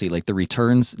policy, like the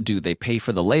returns, do they pay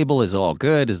for the label? Is it all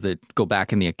good? Is it go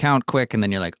back in the account quick? And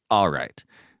then you're like, all right,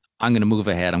 I'm going to move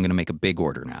ahead. I'm going to make a big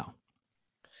order now.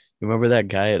 Remember that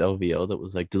guy at OVO that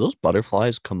was like, do those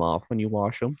butterflies come off when you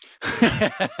wash them?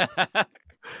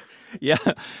 Yeah.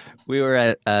 We were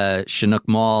at Chinook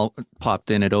Mall, popped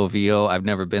in at OVO. I've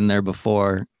never been there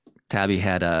before. Tabby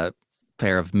had a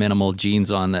pair of minimal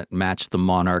jeans on that matched the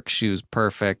Monarch shoes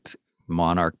perfect.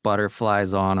 Monarch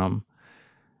butterflies on them.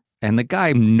 And the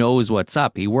guy knows what's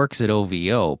up. He works at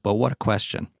OVO, but what a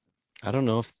question. I don't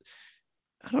know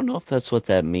if that's what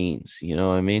that means. You know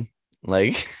what I mean?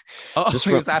 Like, Oh, Just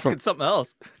he was from- asking something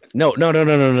else. no. No,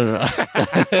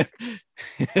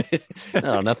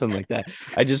 nothing like that.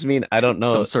 I just mean I don't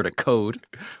know. Some sort of code.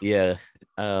 Yeah.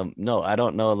 No, I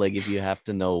don't know. Like if you have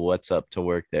to know what's up to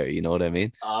work there, you know what I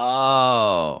mean?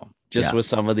 Oh. Just Yeah. with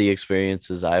some of the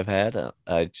experiences I've had,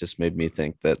 it just made me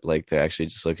think that like they're actually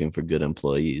just looking for good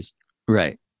employees.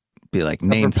 Right. Be like,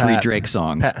 name for 3 Pat. Drake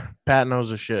songs. Pat knows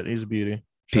his shit. He's a beauty.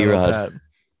 P-Rod. Shout out Pat.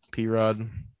 P-Rod.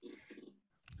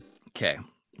 Okay.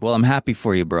 Well, I'm happy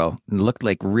for you, bro. It looked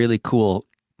like really cool,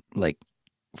 like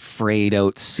frayed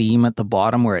out seam at the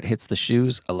bottom where it hits the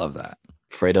shoes. I love that.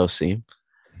 Fredo seam.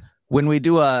 When we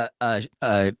do a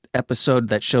episode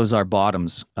that shows our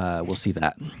bottoms, we'll see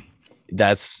that.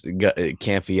 It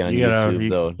can't be on You gotta, YouTube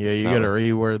though. yeah, you No. gotta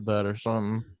reword that or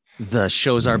something. The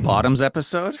shows our bottoms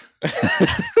episode.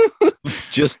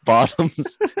 Just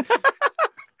bottoms.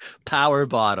 Power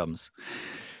bottoms.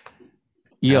 Apple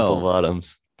Yo,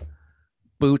 bottoms.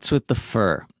 boots with the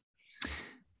fur.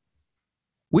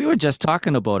 We were just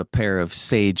talking about a pair of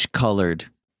sage colored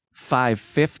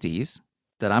 550s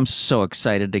that I'm so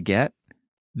excited to get.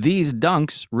 These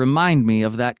dunks remind me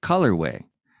of that colorway.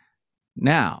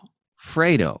 Now,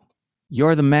 Fredo,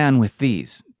 you're the man with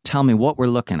these. Tell me what we're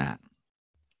looking at.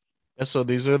 Yeah, so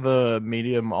these are the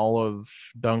medium olive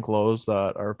dunk lows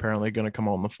that are apparently going to come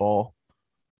out in the fall.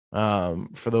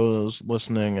 For those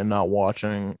listening and not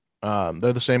watching,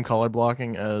 they're the same color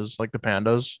blocking as like the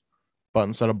pandas, but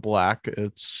instead of black,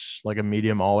 it's like a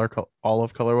medium olive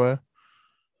colorway.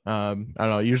 I don't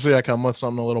know. Usually I come with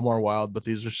something a little more wild, but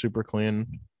these are super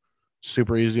clean,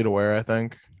 super easy to wear, I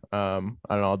think. I don't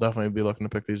know. I'll definitely be looking to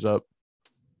pick these up.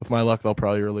 With my luck, they'll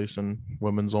probably release in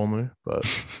women's only, but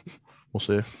we'll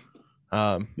see.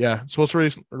 Yeah, it's supposed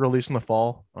to release in the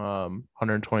fall.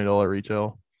 $120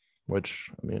 retail, which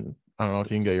I mean, I don't know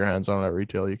if you can get your hands on it at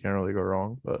retail. You can't really go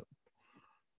wrong. But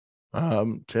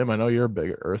Tim, I know you're a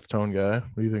big earth tone guy.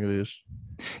 What do you think of these?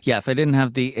 Yeah, if I didn't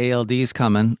have the ALDs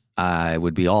coming, I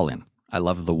would be all in. I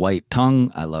love the white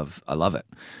tongue. I love it.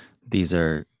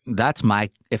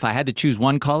 If I had to choose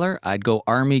one color, I'd go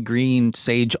army green,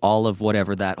 sage olive,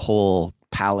 whatever that whole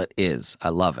palette is. I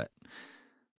love it.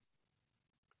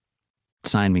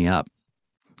 Sign me up.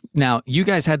 Now, you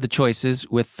guys had the choices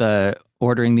with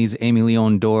ordering these Amy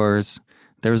Leone doors.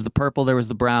 There was the purple, there was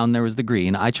the brown, there was the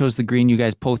green. I chose the green. You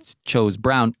guys both chose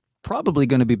brown. Probably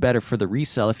going to be better for the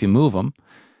resale if you move them.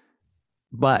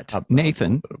 But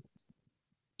Nathan,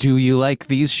 do you like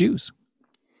these shoes?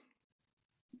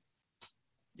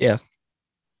 Yeah.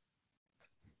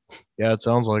 Yeah, it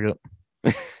sounds like it.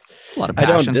 A lot of I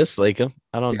passion. don't dislike them.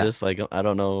 I don't Yeah. dislike them. I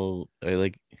don't know.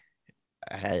 If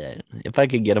I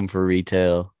could get them for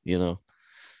retail, but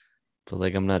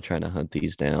like I'm not trying to hunt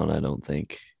these down. I don't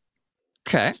think.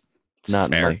 Okay. It's not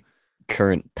fair. in my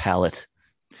current palette.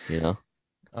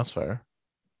 That's fair.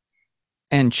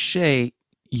 And Shay,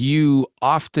 you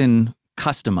often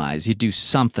customize. You do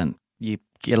something. You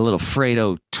get a little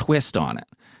Fredo twist on it.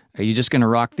 Are you just going to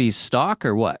rock these stock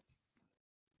or what?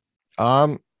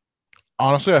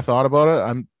 Honestly, I thought about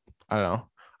it. I don't know.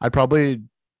 I'd probably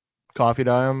coffee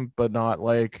dye them, but not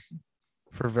like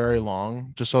for very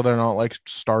long, just so they're not like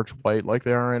starch white like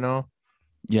they are right now.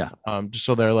 Yeah. Just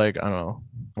so they're like, I don't know,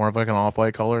 more of like an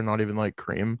off-white color, not even like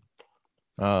cream.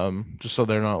 Just so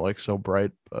they're not like so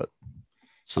bright. But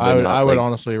So I would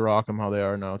honestly rock them how they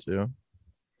are now too.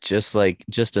 just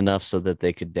enough so that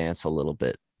they could dance a little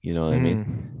bit. You know what I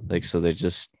mean? Like, so they're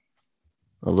just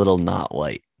a little not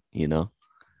white,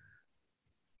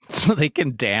 So they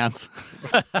can dance.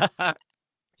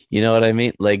 You know what I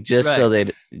mean? Like, just so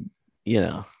Right. they'd,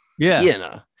 Yeah.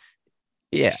 yeah,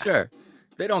 Sure.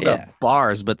 They don't Yeah. got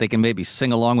bars, but they can maybe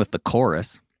sing along with the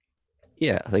chorus.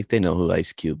 yeah. Like they know who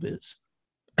Ice Cube is.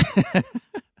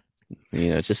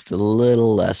 Just a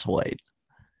little less white.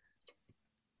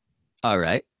 All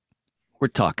right. We're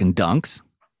talking dunks.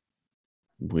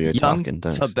 We are Young talking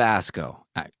dunks. Tabasco.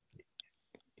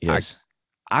 Yes.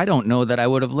 I don't know that I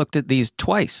would have looked at these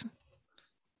twice.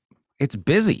 It's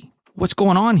busy. What's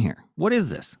going on here? What is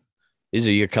this? These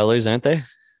are your colors, aren't they?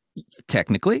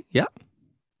 Technically, yeah.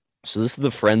 So this is the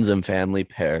friends and family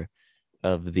pair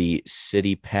of the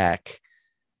city pack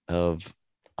of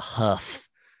Huff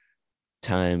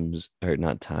the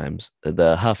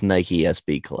Huff Nike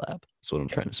SB collab. That's what I'm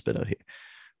trying to spit out here.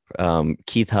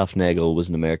 Keith Huffnagel was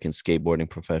an American skateboarding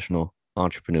professional,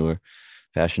 entrepreneur,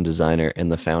 fashion designer,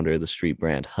 and the founder of the street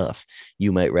brand Huff.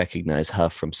 You might recognize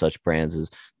Huff from such brands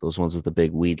as those ones with the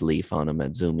big weed leaf on them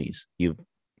at Zoomies. You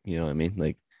know what I mean?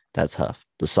 Like, that's Huff.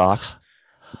 The socks,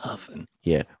 Huffing.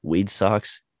 yeah, weed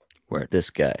socks. Word. This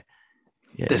guy,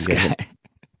 yeah, This you got guy.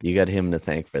 you got him to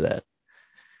thank for that.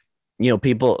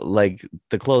 People like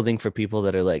the clothing for people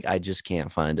that are like, I just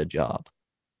can't find a job.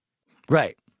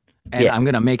 Right. And Yeah. I'm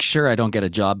going to make sure I don't get a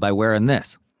job by wearing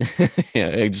this. Yeah,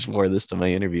 I just wore this to my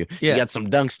interview. Yeah. You got some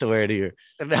dunks to wear to your.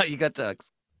 And now you got dunks.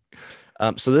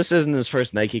 So this isn't his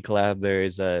first Nike collab. There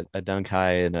is a dunk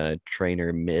high and a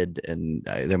trainer mid, and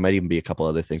there might even be a couple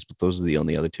other things, but those are the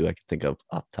only other two I can think of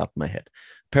off the top of my head. The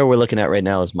pair we're looking at right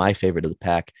now is my favorite of the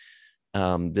pack.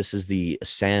 This is the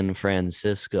San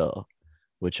Francisco,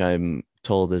 which I'm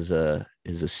told is a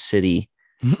city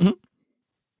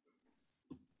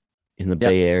in the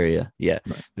Bay Area. Yeah.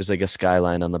 Right. There's like a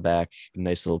skyline on the back,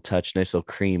 nice little touch, nice little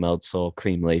cream outsole,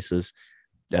 cream laces.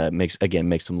 Makes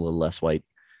them a little less white.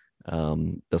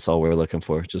 That's all we're looking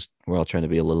for. Just we're all trying to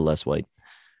be a little less white.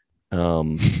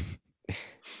 Um,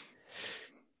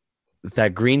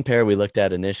 that green pair we looked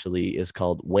at initially is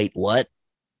called Wait What?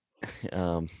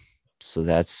 Um, so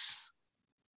that's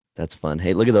fun.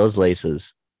 Hey, look at those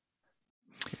laces.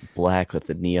 Black with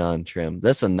the neon trim.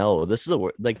 That's a no. This is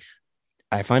like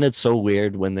I find it so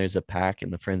weird when there's a pack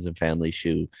and the friends and family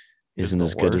shoe It's isn't the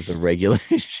as good as a worst. regular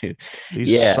shoe. These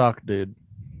Yeah, suck, dude.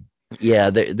 yeah,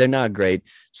 they're not great.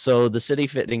 So the city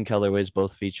fitting colorways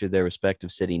both feature their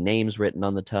respective city names written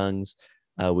on the tongues.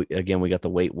 We got the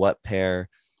Wait What pair.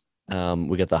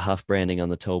 We got the Huff branding on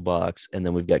the toe box, and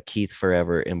then we've got Keith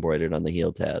Forever embroidered on the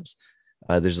heel tabs.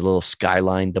 There's a little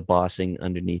skyline debossing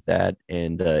underneath that,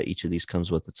 and each of these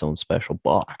comes with its own special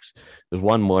box. There's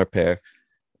one more pair.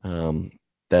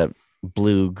 That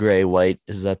blue, gray, white.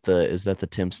 Is that the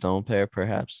Tim Stone pair,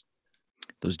 perhaps?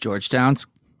 Those Georgetowns.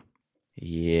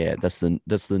 Yeah, that's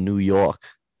the New York.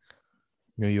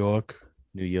 New York.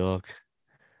 New York.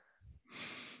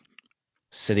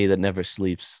 City that never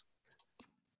sleeps.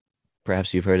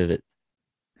 Perhaps you've heard of it.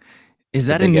 Is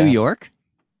The that in Big New Apple. York?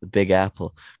 The Big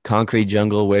Apple. Concrete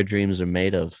jungle where dreams are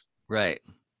made of. Right.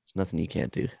 There's nothing you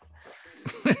can't do.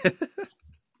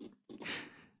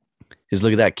 Just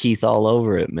look at that Keith all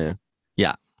over it, man.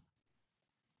 Yeah.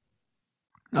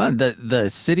 The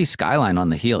city skyline on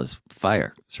the heel is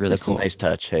fire. It's really That's cool. a nice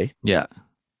touch, hey? Yeah.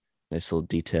 Nice little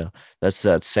detail. That's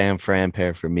that San Fran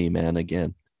pair for me, man.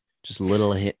 Again, just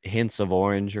little hints of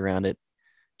orange around it.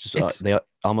 Just It's they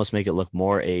almost make it look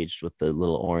more aged with the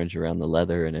little orange around the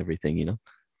leather and everything, you know?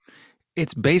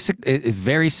 it's basic. It's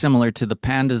very similar to the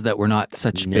pandas that we're not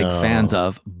such big fans No.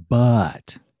 of,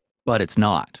 but it's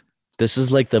not. This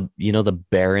is like the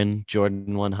Baron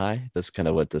Jordan 1 high. That's kind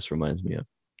of what this reminds me of.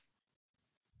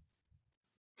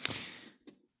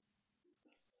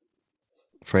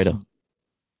 Fredo.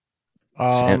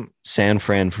 San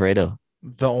Fran Fredo.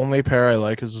 The only pair I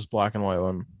like is this black and white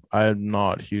one. I'm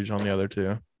not huge on the other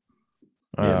two.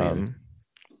 Yeah, me neither.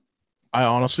 I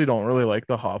honestly don't really like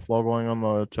the Hoff logoing on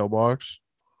the toe box,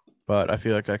 but I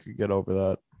feel like I could get over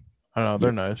that. I don't know,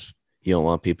 they're nice, You don't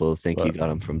want people to think you But- got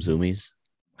them from Zoomies.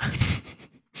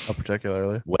 not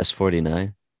particularly. West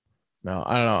 49. No,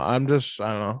 I don't know. I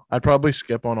don't know. I'd probably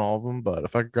skip on all of them, but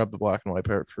if I could grab the black and white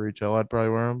pair for retail, I'd probably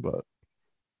wear them. But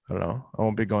I don't know. I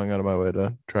won't be going out of my way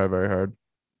to try very hard.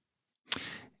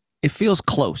 It feels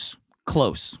close,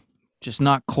 just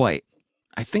not quite.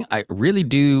 I think I really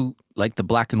do like the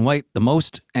black and white the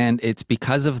most, and it's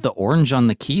because of the orange on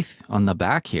the Keith on the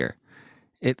back here.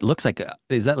 It looks like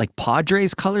is that like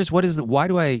Padres colors? What is it? Why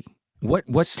do I? What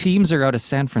teams are out of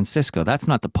San Francisco? That's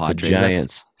not the The Padres. That's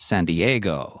Giants. San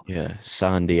Diego. Yeah.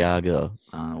 San Diego.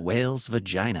 Whale's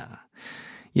vagina.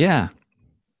 Yeah,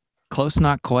 close,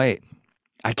 not quite.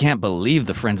 I can't believe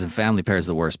the friends and family pair is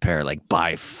the worst pair, like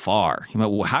by far. You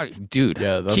know, how, dude?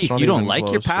 Yeah, that's Keith, not you don't even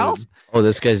like your close, pals? dude. Oh,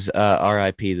 this guy's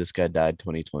RIP. This guy died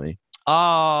 2020.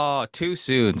 Oh, too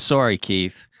soon. Sorry,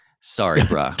 Keith. Sorry,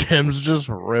 bruh. Tim's just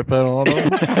ripping on him.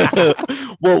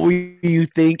 What were you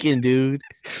thinking, dude?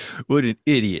 What an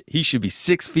idiot. He should be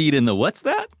 6 feet in the what's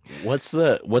that? What's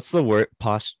the word?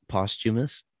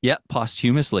 Posthumous? Yeah,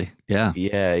 posthumously. Yeah.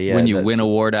 Yeah, yeah. when you that's- win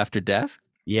award after death.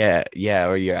 Yeah, yeah,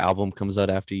 or your album comes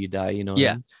out after you die, you know? What I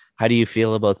Yeah. mean? How do you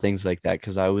feel about things like that?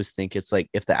 Because I always think it's like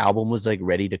if the album was like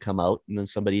ready to come out and then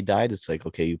somebody died, it's like,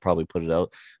 okay, you probably put it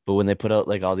out. But when they put out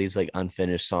like all these like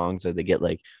unfinished songs, or they get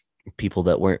like people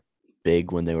that weren't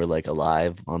big when they were like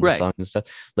alive on the Right. song and stuff,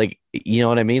 like you know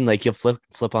what I mean? Like you'll flip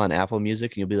on Apple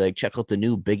Music and you'll be like, check out the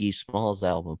new Biggie Smalls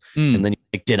album. Mm. And then you're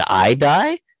like, did I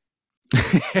die?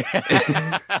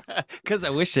 Because I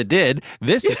wish it did.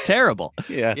 This is terrible.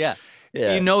 Yeah. Yeah.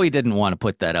 Yeah. You know he didn't want to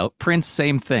put that out. Prince,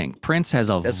 same thing. Prince has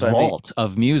a That's what I mean. vault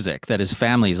of music that his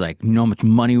family's like, you know how much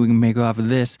money we can make off of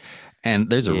this? And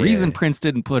there's a reason Yeah. Prince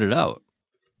didn't put it out.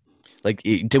 Like,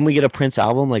 didn't we get a Prince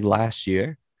album like last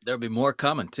year? There'll be more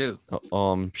coming too.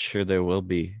 Oh, I'm sure there will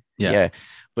be. Yeah.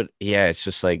 But yeah, it's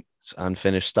just like it's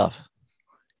unfinished stuff,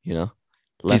 you know?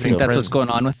 Do you think that's Prince- what's going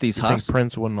on with these You think Huffs?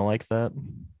 Prince wouldn't like that?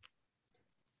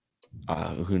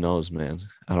 Who knows, man?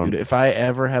 I don't. Dude, if I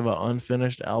ever have an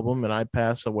unfinished album and I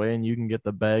pass away and you can get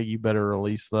the bag, you better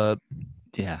release that.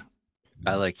 Yeah.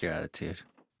 I like your attitude.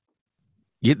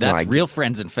 That's I- real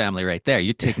friends and family right there.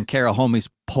 You're taking care of homies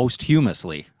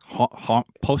posthumously.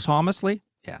 Posthumously?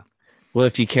 Yeah. Well,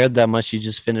 if you cared that much, you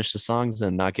just finish the songs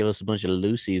and not give us a bunch of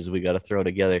Lucy's we got to throw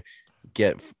together.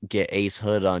 Get Ace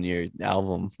Hood on your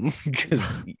album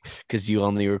because you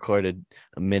only recorded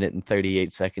 1 minute and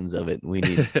 38 seconds of it. And we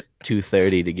need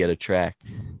 2:30 to get a track.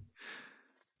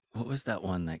 What was that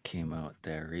one that came out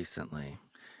there recently?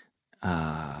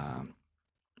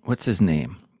 What's his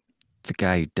name? the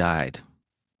guy who died.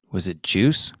 Was it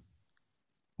Juice?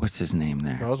 What's his name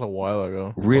That there? was a while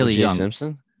ago. Really O.J. young.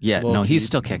 Simpson. Yeah, Lil no, he's Peep.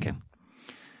 still kicking.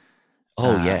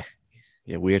 Oh Uh, yeah,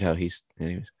 yeah. Weird how he's.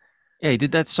 Anyways, Yeah, he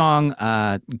did that song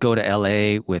 "Go to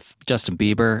L.A." with Justin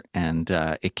Bieber, and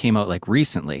it came out like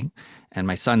recently. And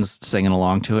my son's singing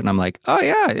along to it, and I'm like, "Oh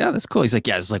yeah, that's cool." He's like,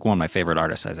 "Yeah, it's like one of my favorite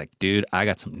artists." I was like, "Dude, I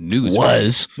got some news." for you."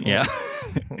 was Yeah.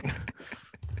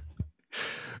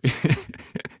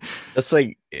 that's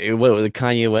like what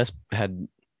Kanye West had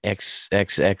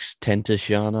XXX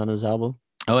Tentacion on his album.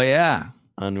 Oh yeah.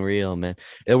 Unreal, man.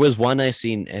 There was one I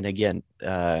seen, and again,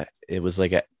 it was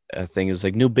like a thing. It was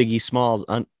like new Biggie Smalls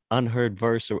unheard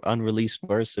verse or unreleased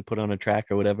verse they put on a track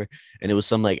or whatever, and it was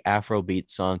some like Afrobeat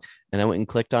song. And I went and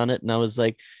clicked on it, and I was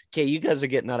like, "Okay, you guys are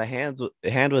getting out of hand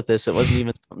with this. It wasn't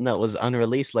even something that was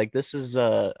unreleased. Like this is."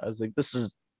 I was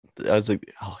like,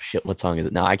 "Oh shit, what song is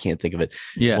it?" Now I can't think of it.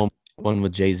 It's Yeah. one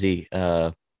with Jay-Z.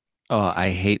 Oh, I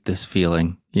hate this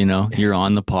feeling. You know, you're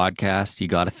on the podcast, you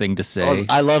got a thing to say.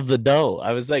 I love the dough.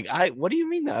 I was like, what do you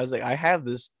mean? I was like, I have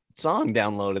this song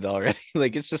downloaded already.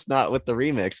 Like, it's just not with the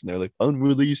remix. And they're like,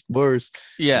 unreleased verse.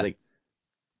 Yeah. Like,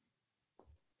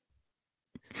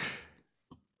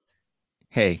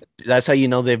 Hey, that's how you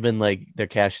know they've been like, they're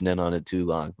cashing in on it too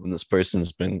long. When this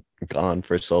person's been gone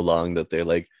for so long that they're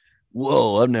like,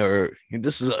 whoa, I never heard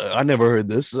this is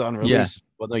unreleased.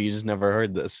 Well, no, you just never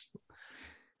heard this.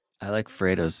 I like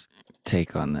Fredo's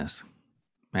take on this.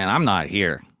 Man, I'm not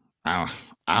here. I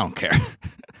don't care.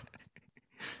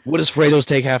 What does Fredo's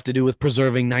take have to do with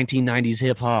preserving 1990s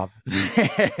hip hop?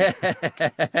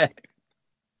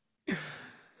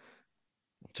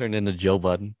 Turned into Joe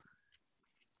Budden.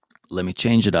 Let me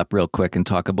change it up real quick and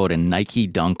talk about a Nike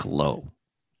Dunk Low.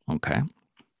 Okay.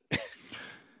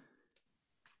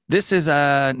 This is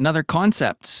another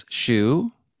Concepts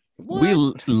shoe. What? We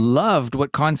loved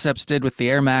what Concepts did with the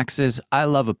Air Maxes. I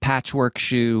love a patchwork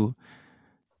shoe.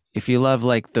 If you love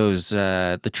like those,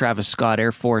 the Travis Scott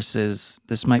Air Forces,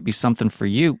 this might be something for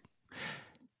you.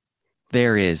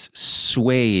 There is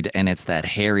suede, and it's that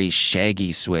hairy,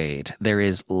 shaggy suede. There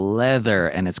is leather,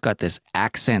 and it's got this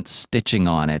accent stitching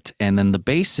on it. And then the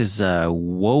base is a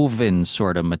woven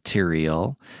sort of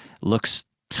material. Looks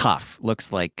tough.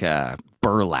 Looks like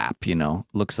burlap, you know.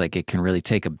 Looks like it can really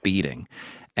take a beating.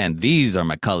 And these are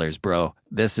my colors, bro.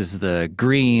 This is the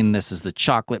green. This is the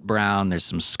chocolate brown. There's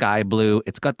some sky blue.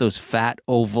 It's got those fat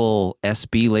oval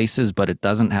SB laces, but it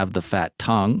doesn't have the fat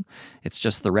tongue. It's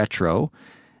just the retro.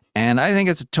 And I think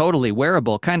it's totally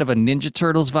wearable, kind of a Ninja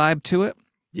Turtles vibe to it.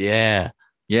 Yeah.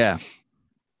 Yeah.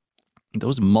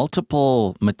 Those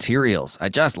multiple materials. I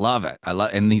just love it.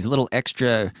 And these little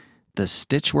extra, the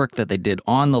stitch work that they did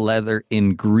on the leather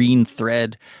in green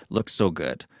thread looks so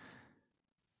good.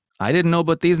 I didn't know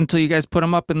about these until you guys put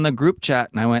them up in the group chat.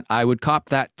 And I went, I would cop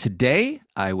that today.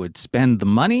 I would spend the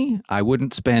money. I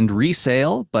wouldn't spend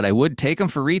resale, but I would take them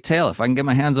for retail. If I can get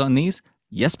my hands on these,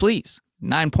 yes, please.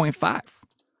 9.5.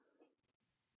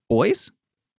 Boys,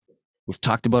 we've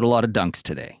talked about a lot of dunks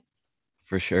today.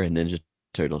 For sure. A Ninja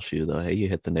Turtle shoe, though. Hey, you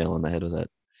hit the nail on the head with that.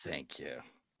 Thank you.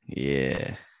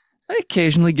 Yeah. I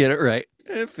occasionally get it right.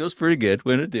 It feels pretty good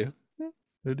when I do.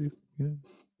 I do.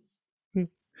 Yeah.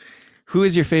 Who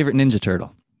is your favorite Ninja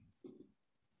Turtle?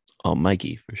 Oh,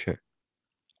 Mikey, for sure.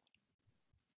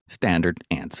 Standard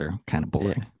answer. Kind of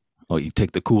boring. Yeah. Oh, you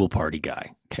take the cool party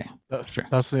guy. Okay. Sure.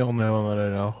 That's the only one that I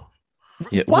know.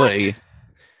 Yeah, what?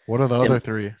 What are the other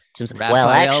three? Well,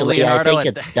 actually, Leonardo, I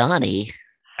think it's Donnie.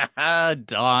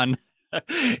 Don.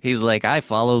 He's like, I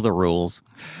follow the rules.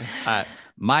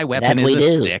 My weapon is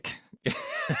a stick.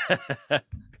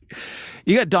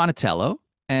 You got Donatello,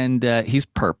 and he's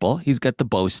purple. He's got the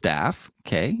bow staff.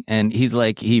 Okay. And he's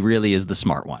like, he really is the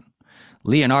smart one.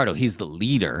 Leonardo, he's the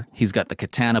leader. He's got the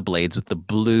katana blades with the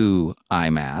blue eye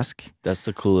mask. That's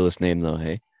the coolest name, though,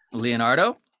 hey?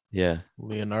 Leonardo? Yeah.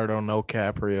 Leonardo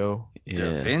DiCaprio. Yeah.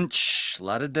 Da Vinci. A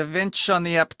lot of Da Vinci on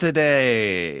the up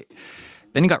today.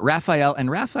 Then you got Raphael. And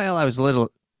Raphael, I was a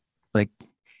little, like,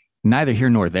 neither here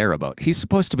nor there about. He's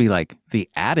supposed to be, like, the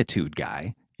attitude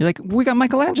guy. You're like, we got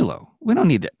Michelangelo. We don't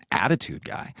need the attitude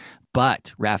guy.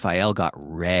 But Raphael got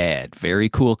red. Very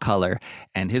cool color.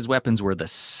 And his weapons were the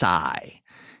sai.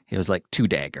 It was like 2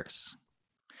 daggers.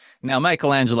 Now,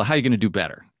 Michelangelo, how are you going to do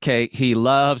better? Okay, he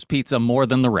loves pizza more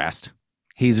than the rest.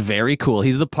 He's very cool.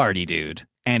 He's the party dude.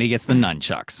 And he gets the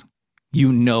nunchucks.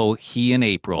 You know he and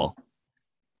April.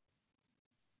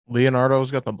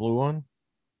 Leonardo's got the blue one?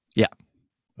 Yeah.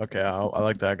 Okay, I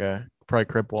like that guy. Probably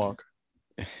Crip Walk.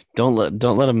 Don't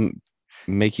let him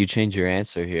make you change your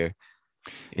answer here.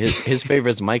 His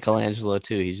favorite's Michelangelo,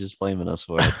 too. He's just blaming us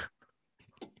for it.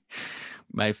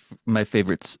 My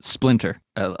favorite's Splinter.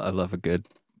 I love a good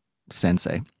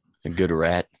sensei. A good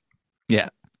rat. Yeah.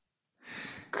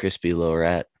 Crispy little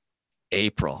rat.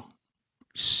 April.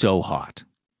 So hot.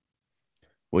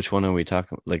 Which one are we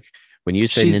talking? Like when you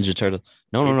say She's- Ninja Turtle?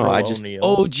 No. April I just O'Neil.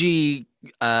 OG the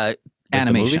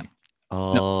animation.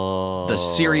 oh The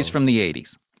series from the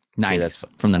 80s. 90s. that's-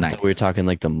 From the I 90s. thought we were talking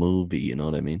like the movie. You know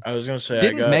what I mean? I was gonna say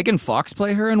Didn't Megan Fox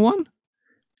play her in one?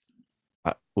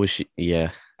 Was she?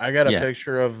 Yeah. I got a Yeah.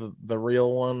 picture of the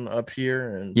real one up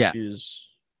here, and Yeah. she's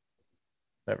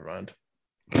never mind.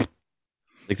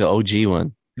 Like the OG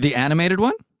one. The animated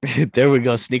one? There we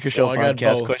go. Sneaker Show Well, I got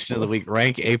podcast both. question of the week.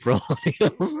 Rank April.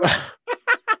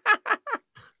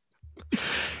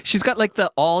 She's got like the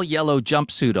all yellow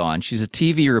jumpsuit on. She's a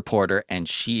TV reporter and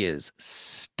she is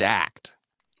stacked.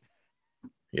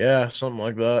 Yeah, something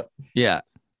like that. Yeah.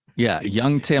 Yeah.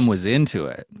 Young Tim was into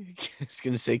it. I was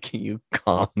gonna say, can you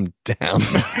calm down?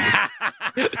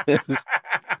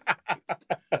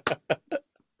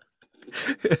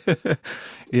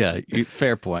 Yeah.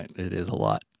 Fair point. It is a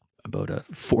lot about a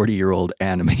 40-year-old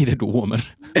animated woman.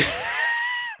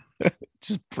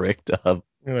 Just bricked up.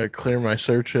 I'm gonna clear my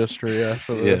search history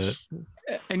after Yeah. this.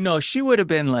 And no, she would have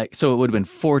been like, so it would have been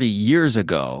 40 years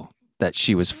ago that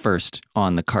she was first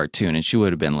on the cartoon, and she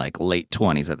would have been like late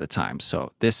 20s at the time.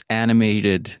 So this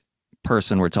animated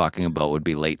person we're talking about would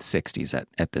be late 60s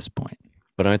at this point.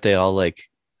 But aren't they all like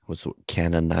what's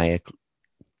canonic?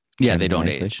 Yeah, they don't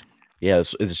Canonically? age. Yeah,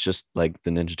 it's just like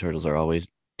the Ninja Turtles are always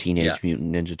Teenage Yeah.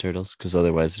 Mutant Ninja Turtles, because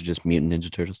otherwise they're just Mutant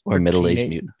Ninja Turtles or Or middle-aged teenage-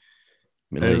 mutant.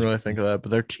 I didn't Middle-aged. really think of that,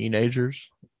 but they're teenagers.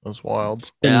 That's wild.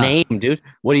 The Yeah. name, dude.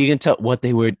 What are you gonna tell? What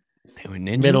they were? They were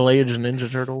ninja. Middle-aged Ninja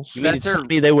Turtles. You mean That's to a- tell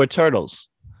me they were turtles?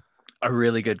 A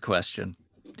really good question.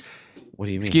 What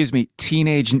do you mean? Excuse me,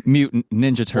 Teenage Mutant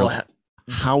Ninja Turtles. Well,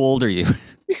 How old are you?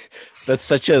 That's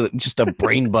such just a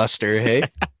brain buster, hey?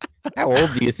 How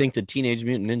old do you think the Teenage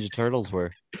Mutant Ninja Turtles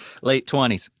were? Late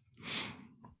 20s.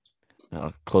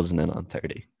 Oh, closing in on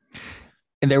 30.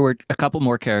 And there were a couple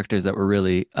more characters that were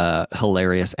really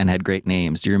hilarious and had great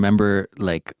names. Do you remember,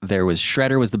 like, there was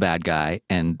Shredder was the bad guy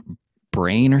and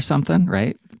Brain or something,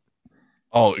 right?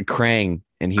 Oh, Krang,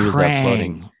 and he was that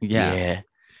floating. Krang. Yeah. Yeah.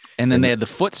 And then And- they had the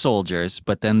foot soldiers,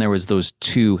 but then there was those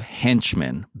two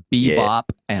henchmen, Bebop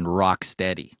and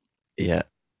Rocksteady. Yeah.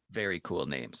 Very cool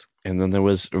names. And then there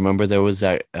was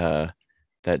that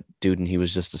dude, and he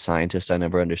was just a scientist. I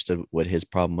never understood what his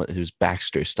problem was. He was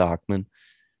Baxter Stockman.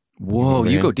 Whoa, remember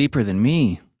you him? go deeper than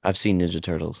me. I've seen Ninja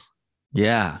Turtles.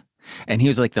 Yeah. And he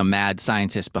was like the mad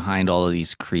scientist behind all of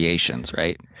these creations,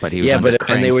 right? But he was Yeah, under but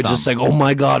and they Krang's were just thumb. like, "Oh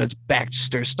my god, it's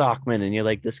Baxter Stockman," and you're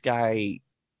like, "This guy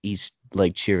eats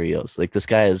like Cheerios. Like this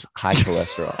guy is high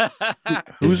cholesterol."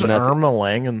 Who's Isn't that the- Irma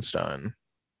Langenstein?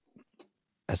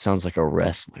 That sounds like a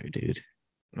wrestler, dude.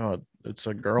 No, it's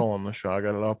a girl on the show. I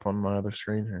got it up on my other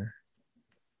screen here.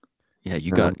 Yeah,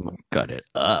 you got it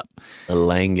up. A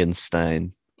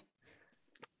Langenstein.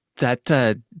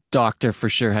 That doctor for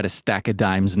sure had a stack of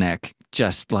dimes neck,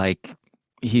 just like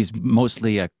he's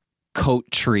mostly a coat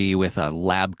tree with a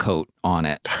lab coat on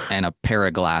it and a pair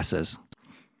of glasses.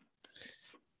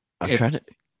 I'm If- trying to.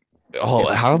 Oh,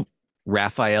 if- how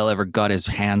Raphael ever got his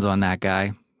hands on that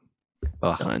guy?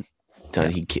 Oh.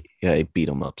 done? Yeah. He beat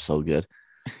him up so good.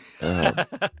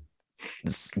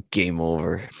 This game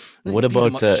over. What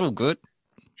about so good?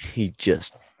 he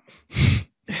just?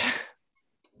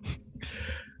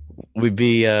 We'd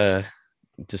be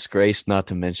disgraced not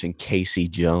to mention Casey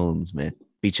Jones, man.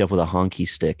 Beat you up with a honky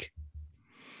stick.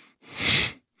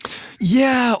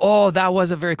 Yeah. Oh, that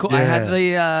was a very cool. I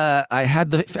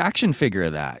had the action figure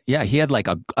of that. Yeah, he had like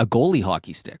a goalie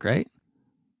hockey stick, right?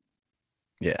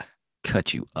 Yeah.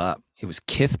 Cut you up. It was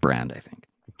Kith brand, I think.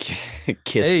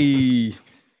 Kith, Hey.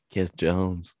 Kith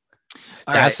Jones.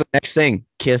 All That's right. the next thing.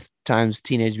 Kith times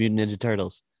Teenage Mutant Ninja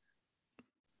Turtles.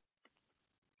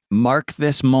 Mark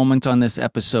this moment on this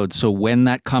episode so when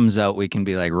that comes out, we can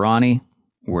be like, Ronnie,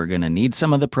 we're going to need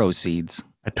some of the proceeds.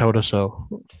 I told her so.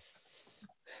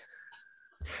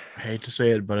 I hate to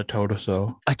say it, but I told her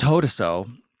so. I told her so.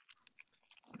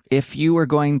 If you are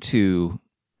going to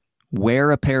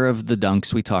wear a pair of the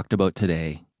dunks we talked about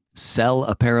today, sell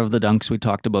a pair of the dunks we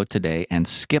talked about today, and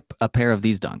skip a pair of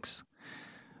these dunks,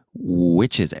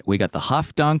 which is it? We got the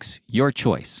Huff dunks, your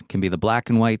choice. Can be the black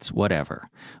and whites, whatever.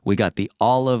 We got the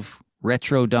olive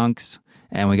retro dunks,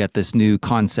 and we got this new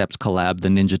concept collab, the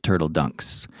Ninja Turtle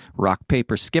dunks. Rock,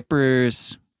 paper,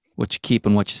 skippers. What you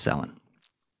keeping, what you selling?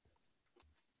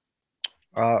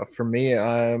 For me,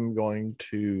 I'm going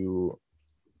to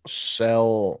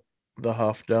sell the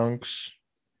Huff Dunks.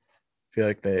 Feel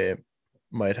like they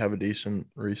might have a decent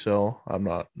resale. I'm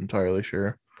not entirely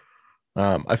sure.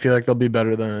 I feel like they'll be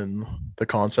better than the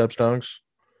Concepts dunks.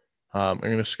 I'm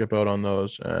gonna skip out on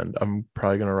those, and I'm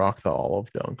probably gonna rock the olive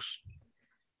dunks.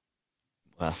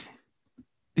 Wow.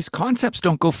 These Concepts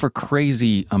don't go for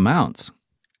crazy amounts.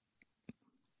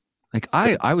 Like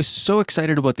I was so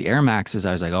excited about the Air Maxes.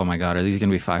 I was like, oh my God, are these going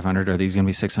to be $500? Are these going to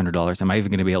be $600? Am I even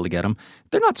going to be able to get them?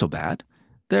 They're not so bad.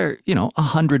 They're,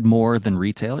 100 more than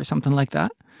retail or something like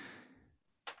that.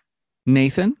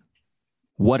 Nathan,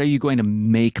 what are you going to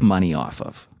make money off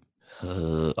of?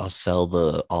 I'll sell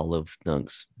the olive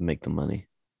dunks, make the money.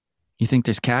 You think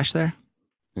there's cash there?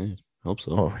 Hope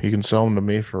so. Oh, you can sell them to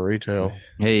me for retail.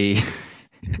 Hey.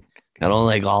 I don't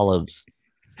like olives.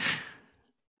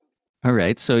 All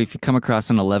right. So if you come across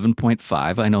an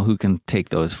 11.5, I know who can take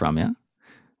those from you.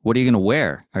 What are you going to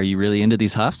wear? Are you really into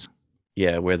these huffs?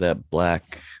 Yeah, wear that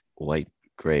black, white,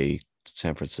 gray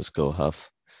San Francisco huff.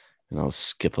 And I'll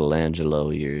skip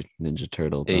Langelo, your Ninja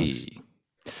Turtle dunks.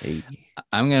 Hey.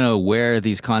 I'm going to wear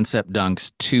these Concept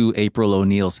dunks to April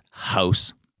O'Neil's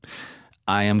house.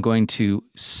 I am going to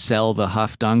sell the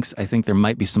Huff dunks. I think there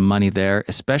might be some money there,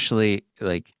 especially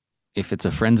like if it's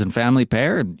a friends and family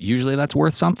pair. Usually that's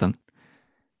worth something.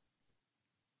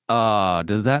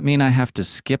 Does that mean I have to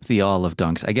skip the olive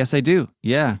dunks? I guess I do.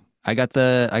 Yeah. I got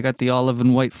the olive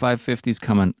and white 550s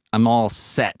coming. I'm all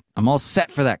set. I'm all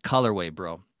set for that colorway,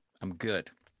 bro. I'm good.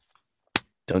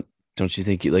 Don't you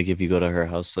think like if you go to her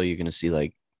house, so you're gonna see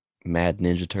like mad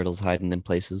Ninja Turtles hiding in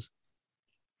places?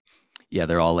 Yeah,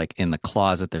 they're all like in the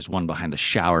closet. There's one behind the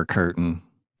shower curtain.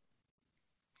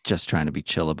 Just trying to be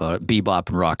chill about it. Bebop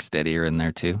and Rocksteady are in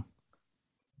there too.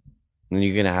 And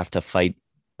you're gonna have to fight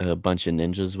a bunch of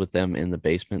ninjas with them in the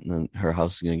basement, and then her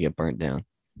house is gonna get burnt down.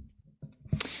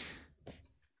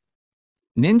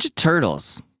 Ninja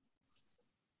Turtles.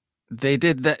 They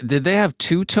did that. Did they have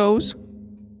two toes?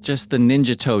 Just the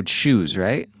Ninja Toad shoes,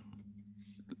 right?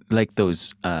 Like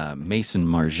those Mason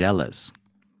Margielas.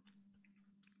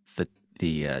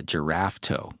 The giraffe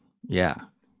toe. Yeah.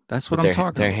 That's what I'm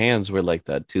talking Their about. hands were like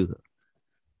that too, though.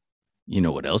 You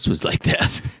know what else was like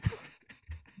that?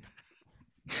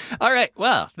 All right.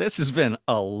 Well, this has been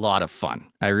a lot of fun.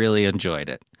 I really enjoyed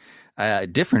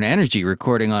it. Different energy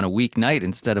recording on a weeknight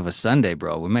instead of a Sunday,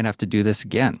 bro. We might have to do this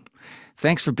again.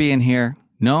 Thanks for being here.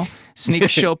 No?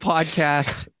 Sneak Show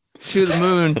Podcast to the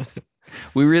moon.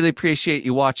 We really appreciate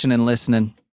you watching and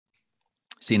listening.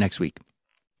 See you next week.